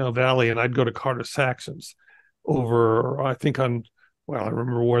San Fernando Valley, and I'd go to Carter Saxon's over, I think I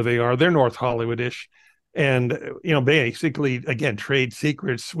remember where they are. They're North Hollywood-ish. And, basically, again, trade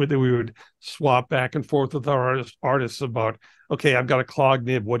secrets, whether we would swap back and forth with our artists about, okay, I've got a clog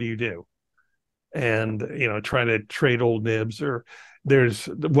nib, what do you do? And, trying to trade old nibs. Or there's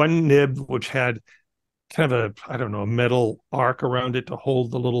one nib which had kind of a metal arc around it to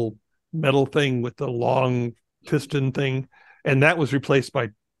hold the little metal thing with the long piston thing. And that was replaced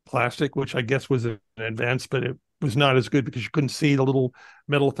by plastic, which I guess was an advance, but it was not as good because you couldn't see the little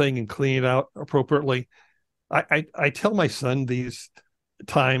metal thing and clean it out appropriately. I tell my son these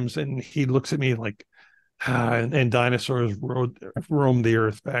times, and he looks at me like, and dinosaurs roamed the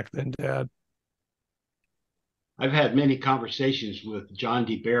earth back then, Dad. I've had many conversations with John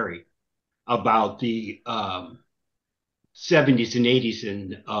D. Barry about the 70s and 80s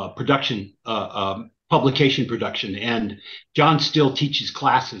in publication production. And John still teaches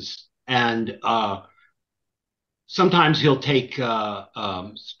classes. And sometimes he'll take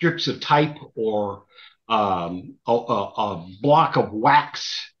strips of type or a block of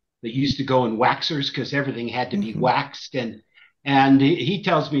wax that used to go in waxers because everything had to be waxed. And he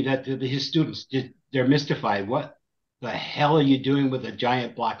tells me that his students, they're mystified. What the hell are you doing with a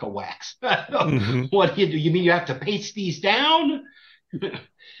giant block of wax? What do you do? You mean you have to paste these down?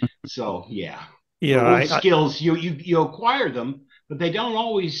 So yeah, skills you acquire them, but they don't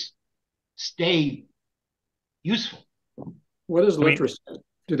always stay useful. What is Letraset?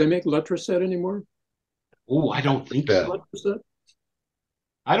 Do they make Letraset anymore? Oh, I don't think so.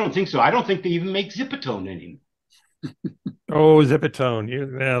 I don't think so. I don't think they even make Zipatone anymore. Oh,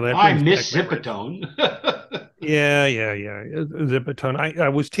 Zipatone. I miss Zipatone. Yeah. Zipatone. I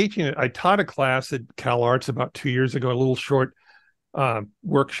was teaching it. I taught a class at Cal Arts about 2 years ago, a little short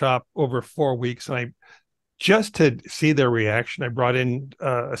workshop over 4 weeks. And just to see their reaction, I brought in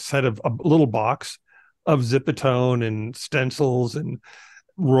a little box of Zipatone and stencils and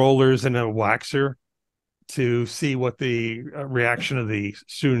rollers and a waxer to see what the reaction of the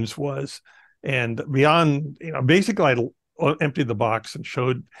students was. And beyond, basically I emptied the box and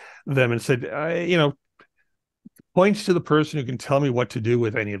showed them and said, points to the person who can tell me what to do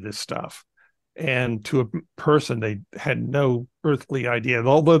with any of this stuff. And to a person, they had no earthly idea.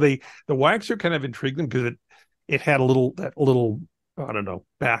 Although the waxer kind of intrigued them because it had that little, I don't know,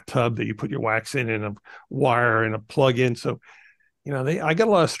 bathtub that you put your wax in and a wire and a plug in. So I got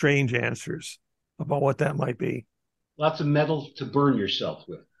a lot of strange answers about what that might be. Lots of metal to burn yourself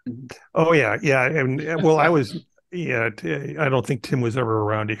with. Oh yeah, yeah, and well, I was. Yeah, I don't think Tim was ever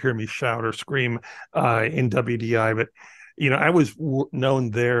around to hear me shout or scream in WDI, but I was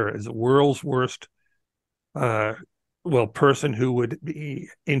known there as the world's worst, person who would be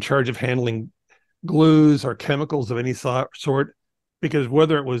in charge of handling glues or chemicals of any sort, because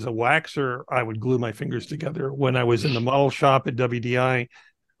whether it was a waxer, I would glue my fingers together. When I was in the model shop at WDI,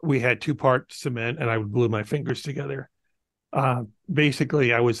 we had 2-part cement, and I would glue my fingers together.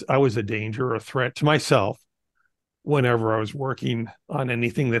 Basically, I was a danger or a threat to myself whenever I was working on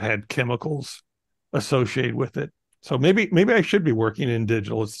anything that had chemicals associated with it. So maybe I should be working in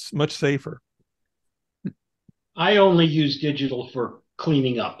digital. It's much safer. I only use digital for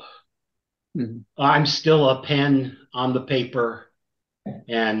cleaning up. Mhm. I'm still a pen on the paper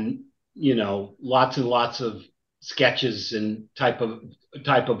and, lots and lots of sketches and type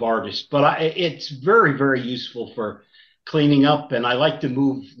of artist. But it's very, very useful for cleaning up, and I like to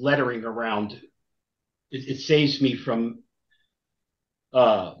move lettering around. It saves me from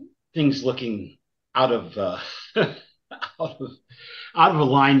things looking out of out of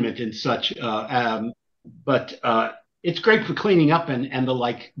alignment and such. But it's great for cleaning up and the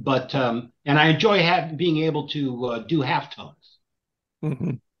like. But and I enjoy being able to do halftones.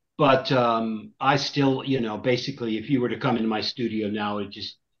 Mm-hmm. But I still, basically, if you were to come into my studio now, it's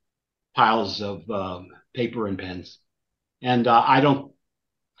just piles of paper and pens, and I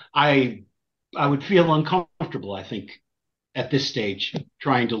would feel uncomfortable, I think, at this stage,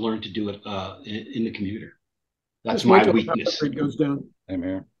 trying to learn to do it in the computer. That's Just wait my till weakness. the power grid goes down. Same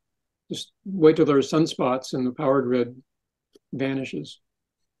here. Just wait till there are sunspots and the power grid vanishes.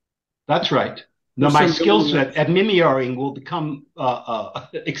 That's right. Now my skill set at mimeoring will become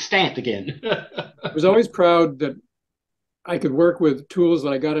extant again. I was always proud that I could work with tools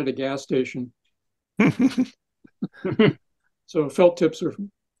that I got at a gas station. So felt tips are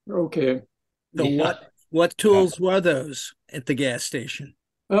okay. So what tools were those at the gas station?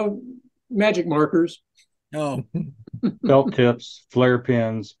 Magic markers. Oh, Felt tips, flare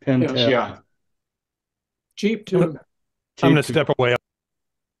pens, pen Yeah. tips. Yeah. Cheap too. I'm going to step away.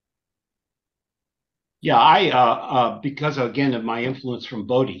 Yeah, I because again of my influence from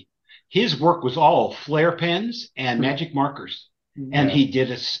Bodhi, his work was all flare pens and magic markers, and he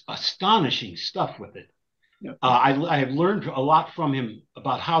did astonishing stuff with it. Yeah. I have learned a lot from him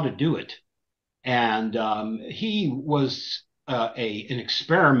about how to do it, and he was an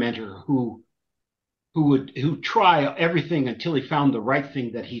experimenter who would try everything until he found the right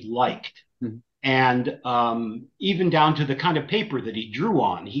thing that he liked. And even down to the kind of paper that he drew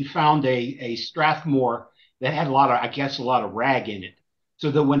on. He found a Strathmore that had a lot of rag in it, so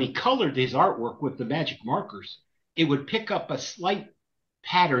that when he colored his artwork with the magic markers, it would pick up a slight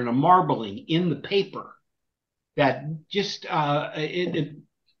pattern, a marbling in the paper that just it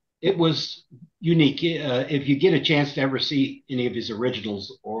was unique. If you get a chance to ever see any of his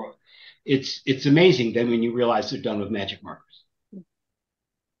originals, or it's amazing then when you realize they're done with magic markers.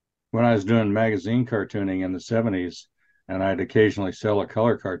 When I was doing magazine cartooning in the 70s, and I'd occasionally sell a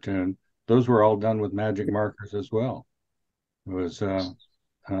color cartoon, those were all done with magic markers as well. It was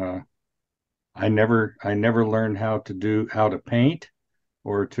I never learned how to paint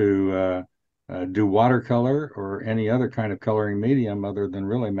or to do watercolor or any other kind of coloring medium other than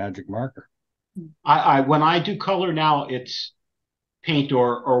really magic marker. When I do color now, it's paint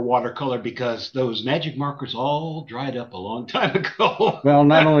or watercolor, because those magic markers all dried up a long time ago. Well,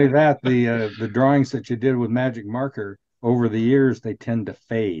 not only that, the drawings that you did with magic marker over the years, they tend to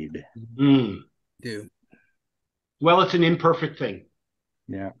fade. do. Well, it's an imperfect thing.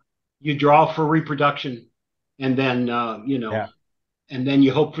 Yeah. You draw for reproduction, and then and then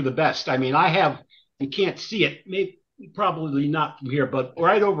you hope for the best. I mean, you can't see it, maybe probably not from here, but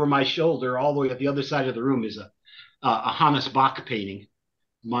right over my shoulder, all the way at the other side of the room, is a Hannes Bach painting,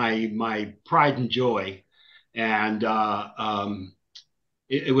 my pride and joy, and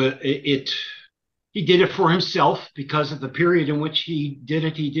he did it for himself, because of the period in which he did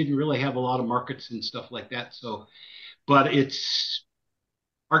it, he didn't really have a lot of markets and stuff like that. So, but it's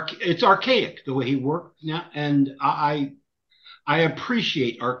archaic the way he worked now, and I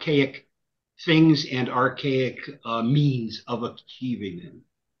appreciate archaic things and archaic means of achieving them.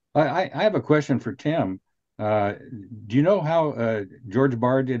 I have a question for Tim. Do you know how George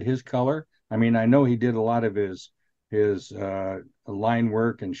Barr did his color? I mean, I know he did a lot of his line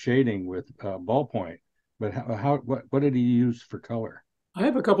work and shading with ballpoint, but what did he use for color? I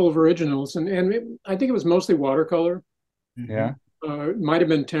have a couple of originals, and I think it was mostly watercolor. Yeah. It might have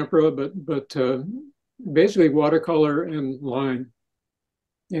been tempera, but basically watercolor and line.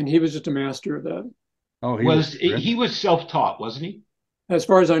 And he was just a master of that. Oh, He was self-taught, wasn't he? As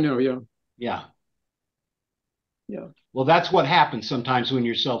far as I know, yeah. Yeah. Yeah. Well, that's what happens sometimes when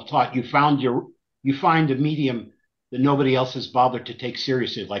you're self-taught. You find a medium that nobody else has bothered to take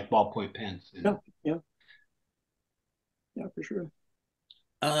seriously, like ballpoint pens. Yeah, for sure.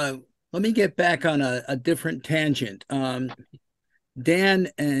 Let me get back on a different tangent. Dan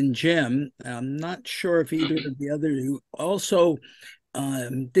and Jim, I'm not sure if either of the other you also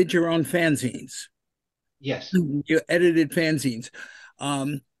did your own fanzines. Yes. You edited fanzines.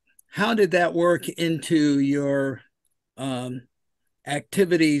 How did that work into your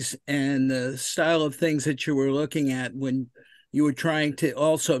activities and the style of things that you were looking at when you were trying to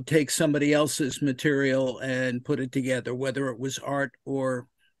also take somebody else's material and put it together, whether it was art or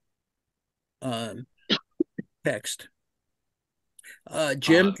text?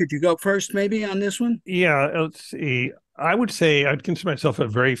 Jim, could you go first maybe on this one? Yeah, let's see. I would say I'd consider myself a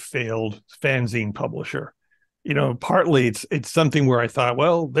very failed fanzine publisher. Partly it's something where I thought,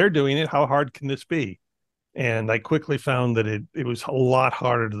 well, they're doing it. How hard can this be? And I quickly found that it was a lot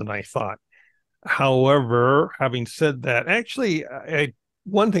harder than I thought. However, having said that, actually,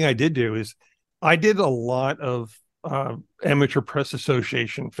 one thing I did do is I did a lot of Amateur Press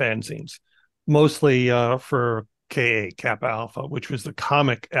Association fanzines, mostly for KA, Kappa Alpha, which was the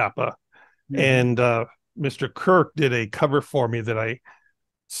comic APA. Mm-hmm. And Mr. Kirk did a cover for me that I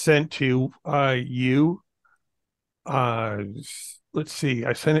sent to you. Let's see,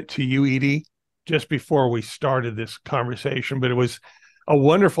 I sent it to you, Edie, just before we started this conversation, but it was a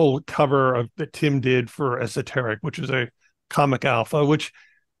wonderful cover that Tim did for Esoteric, which is a comic alpha,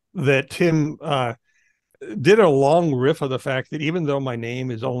 that Tim did a long riff of the fact that even though my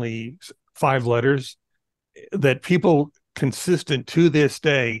name is only 5 letters, that people consistent to this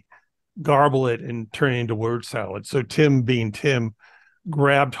day garble it and turn it into word salad. So Tim, being Tim,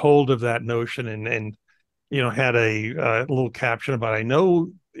 grabbed hold of that notion and had a little caption about, I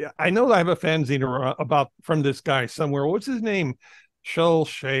know I have a fanzine about from this guy somewhere. What's his name? Shull,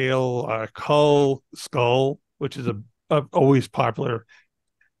 Shale, Skull, which is a always popular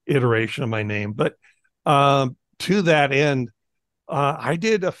iteration of my name. But to that end, I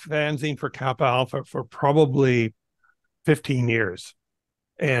did a fanzine for Kappa Alpha for probably 15 years.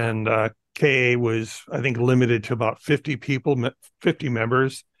 And KA was, I think, limited to about 50 people, 50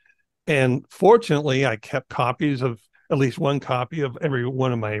 members. And fortunately, I kept copies of at least one copy of every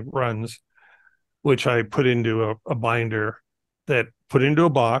one of my runs, which I put into a binder that put into a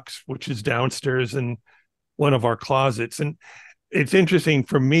box, which is downstairs in one of our closets. And it's interesting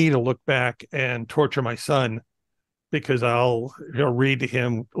for me to look back and torture my son, because I'll read to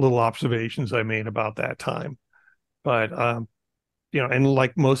him little observations I made about that time. But, and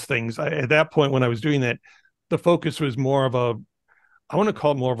like most things, at that point when I was doing that, the focus was more of I want to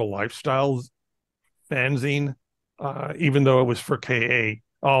call it more of a lifestyle fanzine, even though it was for KA,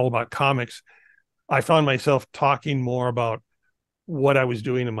 all about comics. I found myself talking more about what I was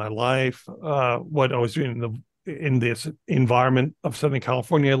doing in my life, what I was doing in this environment of Southern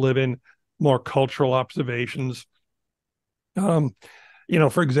California I live in, more cultural observations.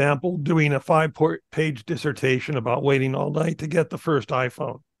 For example, doing a 5-page dissertation about waiting all night to get the first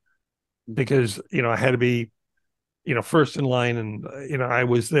iPhone, because, I had to be, first in line. And, I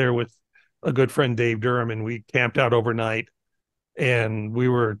was there with a good friend, Dave Durham, and we camped out overnight, and we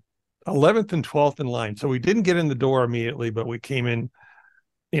were 11th and 12th in line. So we didn't get in the door immediately, but we came in,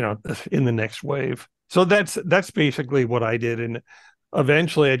 in the next wave. So that's basically what I did. And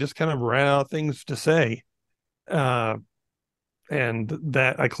eventually I just kind of ran out of things to say. And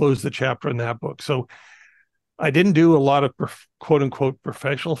that I closed the chapter in that book. So I didn't do a lot of quote unquote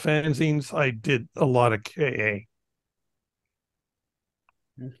professional fanzines. I did a lot of KA.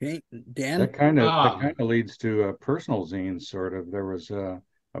 Okay, Dan. That kind of leads to personal zines, sort of. There was a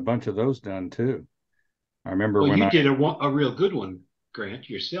bunch of those done too. I remember when you did a real good one, Grant,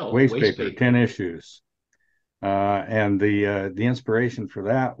 yourself. Waste paper, 10 issues. And the inspiration for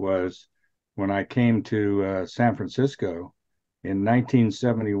that was when I came to San Francisco in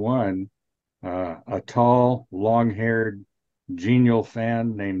 1971. A tall, long-haired, genial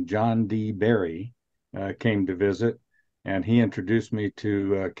fan named John D. Barry came to visit, and he introduced me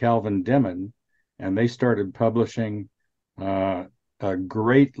to Calvin Dimon, and they started publishing a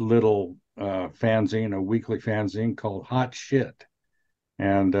great little fanzine, a weekly fanzine called Hot Shit,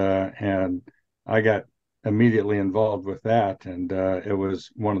 and I got immediately involved with that, and it was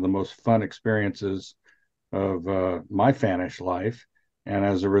one of the most fun experiences of my fannish life. And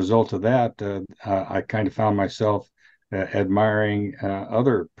as a result of that, I kind of found myself admiring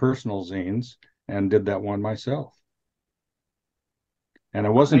other personal zines and did that one myself. And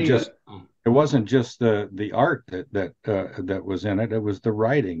it wasn't just the art that was in it. It was the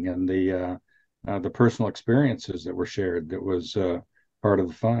writing and the personal experiences that were shared that was part of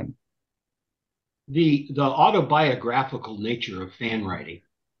the fun. The autobiographical nature of fan writing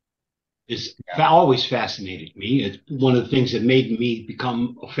is always fascinated me. It's one of the things that made me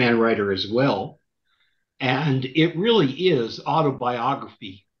become a fan writer as well. And it really is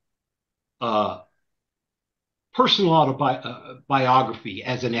autobiography, personal autobiography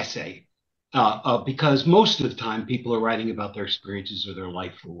as an essay, because most of the time people are writing about their experiences or their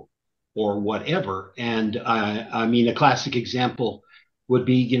life or whatever. And I mean, a classic example would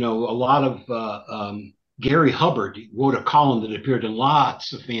be, a lot of Gary Hubbard wrote a column that appeared in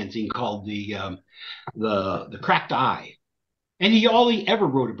lots of fanzine called the Cracked Eye, and all he ever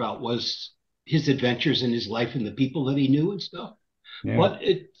wrote about was his adventures in his life and the people that he knew and stuff. Yeah. But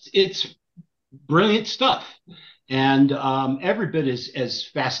it's brilliant stuff, and every bit as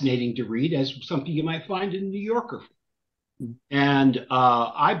fascinating to read as something you might find in New Yorker. And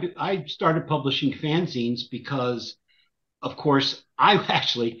I started publishing fanzines because, of course,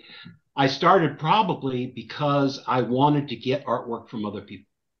 I started probably because I wanted to get artwork from other people.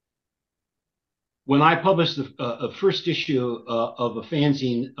 When I published the first issue of a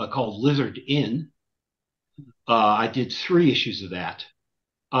fanzine called Lizard Inn, I did 3 issues of that.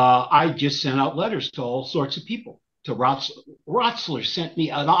 I just sent out letters to all sorts of people. To Rotsler sent me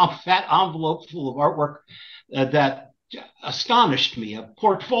a fat envelope full of artwork that astonished me, of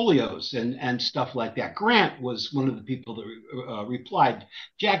portfolios and stuff like that. Grant was one of the people that replied.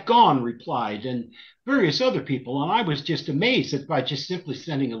 Jack Gaughan replied, and various other people. And I was just amazed that by just simply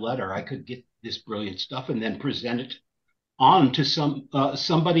sending a letter, I could get this brilliant stuff and then present it on to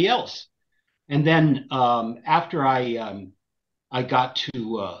somebody else. And then after I got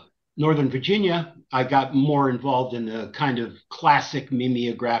to Northern Virginia, I got more involved in the kind of classic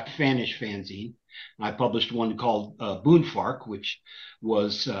mimeographed fannish fanzine. I published one called Boonfark, which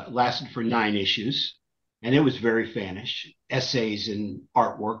was lasted for 9 issues, and it was very fannish, essays and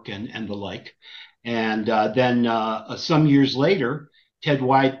artwork and the like. And then some years later, Ted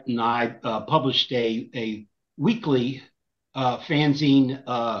White and I published a weekly fanzine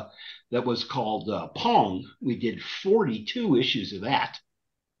that was called Pong. We did 42 issues of that.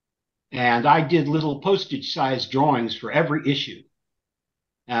 And I did little postage-sized drawings for every issue.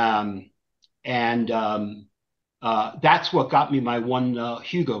 And that's what got me my one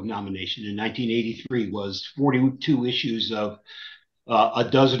Hugo nomination in 1983, was 42 issues of a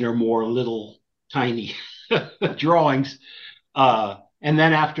dozen or more little tiny drawings. And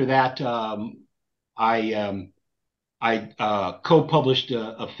then after that, I co-published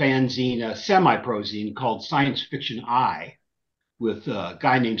a fanzine, a semi-prozine called Science Fiction Eye with a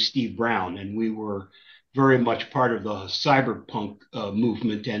guy named Steve Brown. And we were very much part of the cyberpunk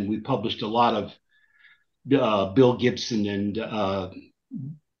movement. And we published a lot of Bill Gibson and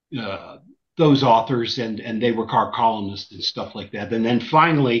those authors, and they were our columnists and stuff like that. And then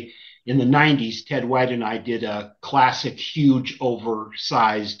finally, in the 90s, Ted White and I did a classic, huge,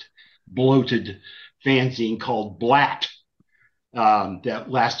 oversized, bloated fanzine called Blat that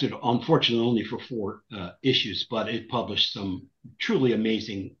lasted, unfortunately, only for 4 issues, but it published some truly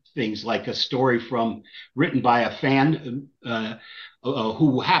amazing things, like a story written by a fan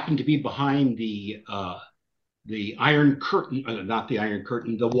who happened to be behind the Iron Curtain, not the Iron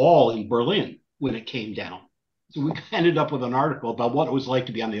Curtain, the wall in Berlin when it came down. So we ended up with an article about what it was like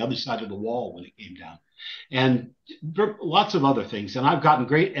to be on the other side of the wall when it came down, and lots of other things. And I've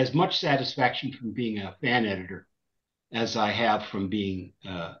gotten as much satisfaction from being a fan editor as I have from being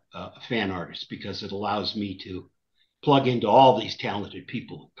a fan artist, because it allows me to plug into all these talented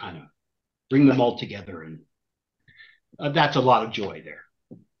people, kind of bring them all together. And that's a lot of joy there.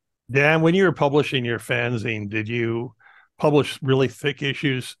 Dan, when you were publishing your fanzine, did you publish really thick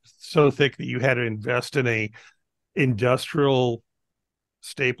issues, so thick that you had to invest in a industrial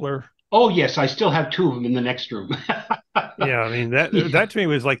stapler? Oh, yes. I still have 2 of them in the next room. Yeah, I mean, that to me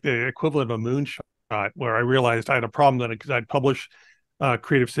was like the equivalent of a moonshot, where I realized I had a problem because I'd published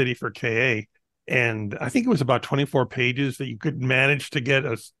Creative City for KA, and I think it was about 24 pages that you could manage to get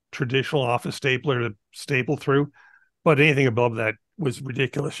a traditional office stapler to staple through, but anything above that was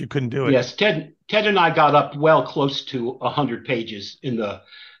ridiculous. You couldn't do it. Yes, Ted and I got up well close to 100 pages in the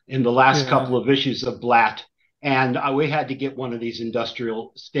last couple of issues of Blat, and we had to get one of these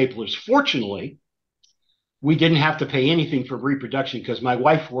industrial staplers. Fortunately, we didn't have to pay anything for reproduction, because my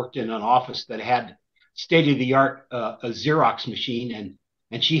wife worked in an office that had state-of-the-art a Xerox machine,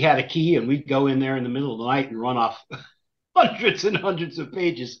 and she had a key, and we'd go in there in the middle of the night and run off hundreds and hundreds of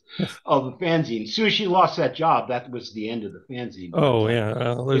pages of the fanzine. As soon as she lost that job, that was the end of the fanzine. Oh yeah,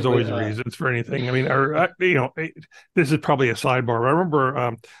 there's always reasons for anything. I mean, this is probably a sidebar. I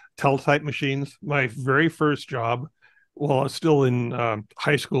remember teletype machines. My very first job, while I was still in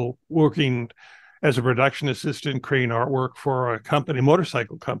high school, working as a production assistant, creating artwork for a company,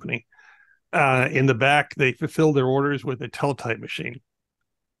 motorcycle company. In the back, they fulfilled their orders with a teletype machine,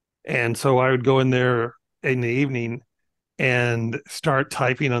 and so I would go in there in the evening and start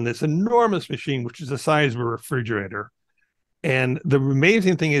typing on this enormous machine, which is the size of a refrigerator. And the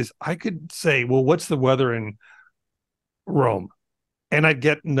amazing thing is I could say, well, what's the weather in Rome? And I'd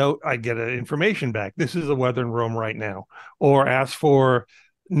get information back. This is the weather in Rome right now. Or ask for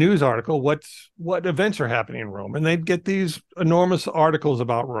news article, what events are happening in Rome? And they'd get these enormous articles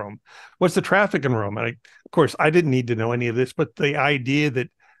about Rome. What's the traffic in Rome? And of course, I didn't need to know any of this, but the idea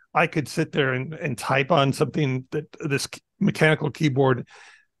that I could sit there and type on something that this mechanical keyboard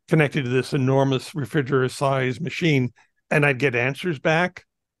connected to this enormous refrigerator-sized machine, and I'd get answers back,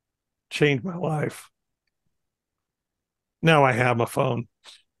 changed my life. Now I have my phone.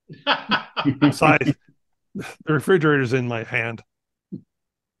 Size. The refrigerator's in my hand.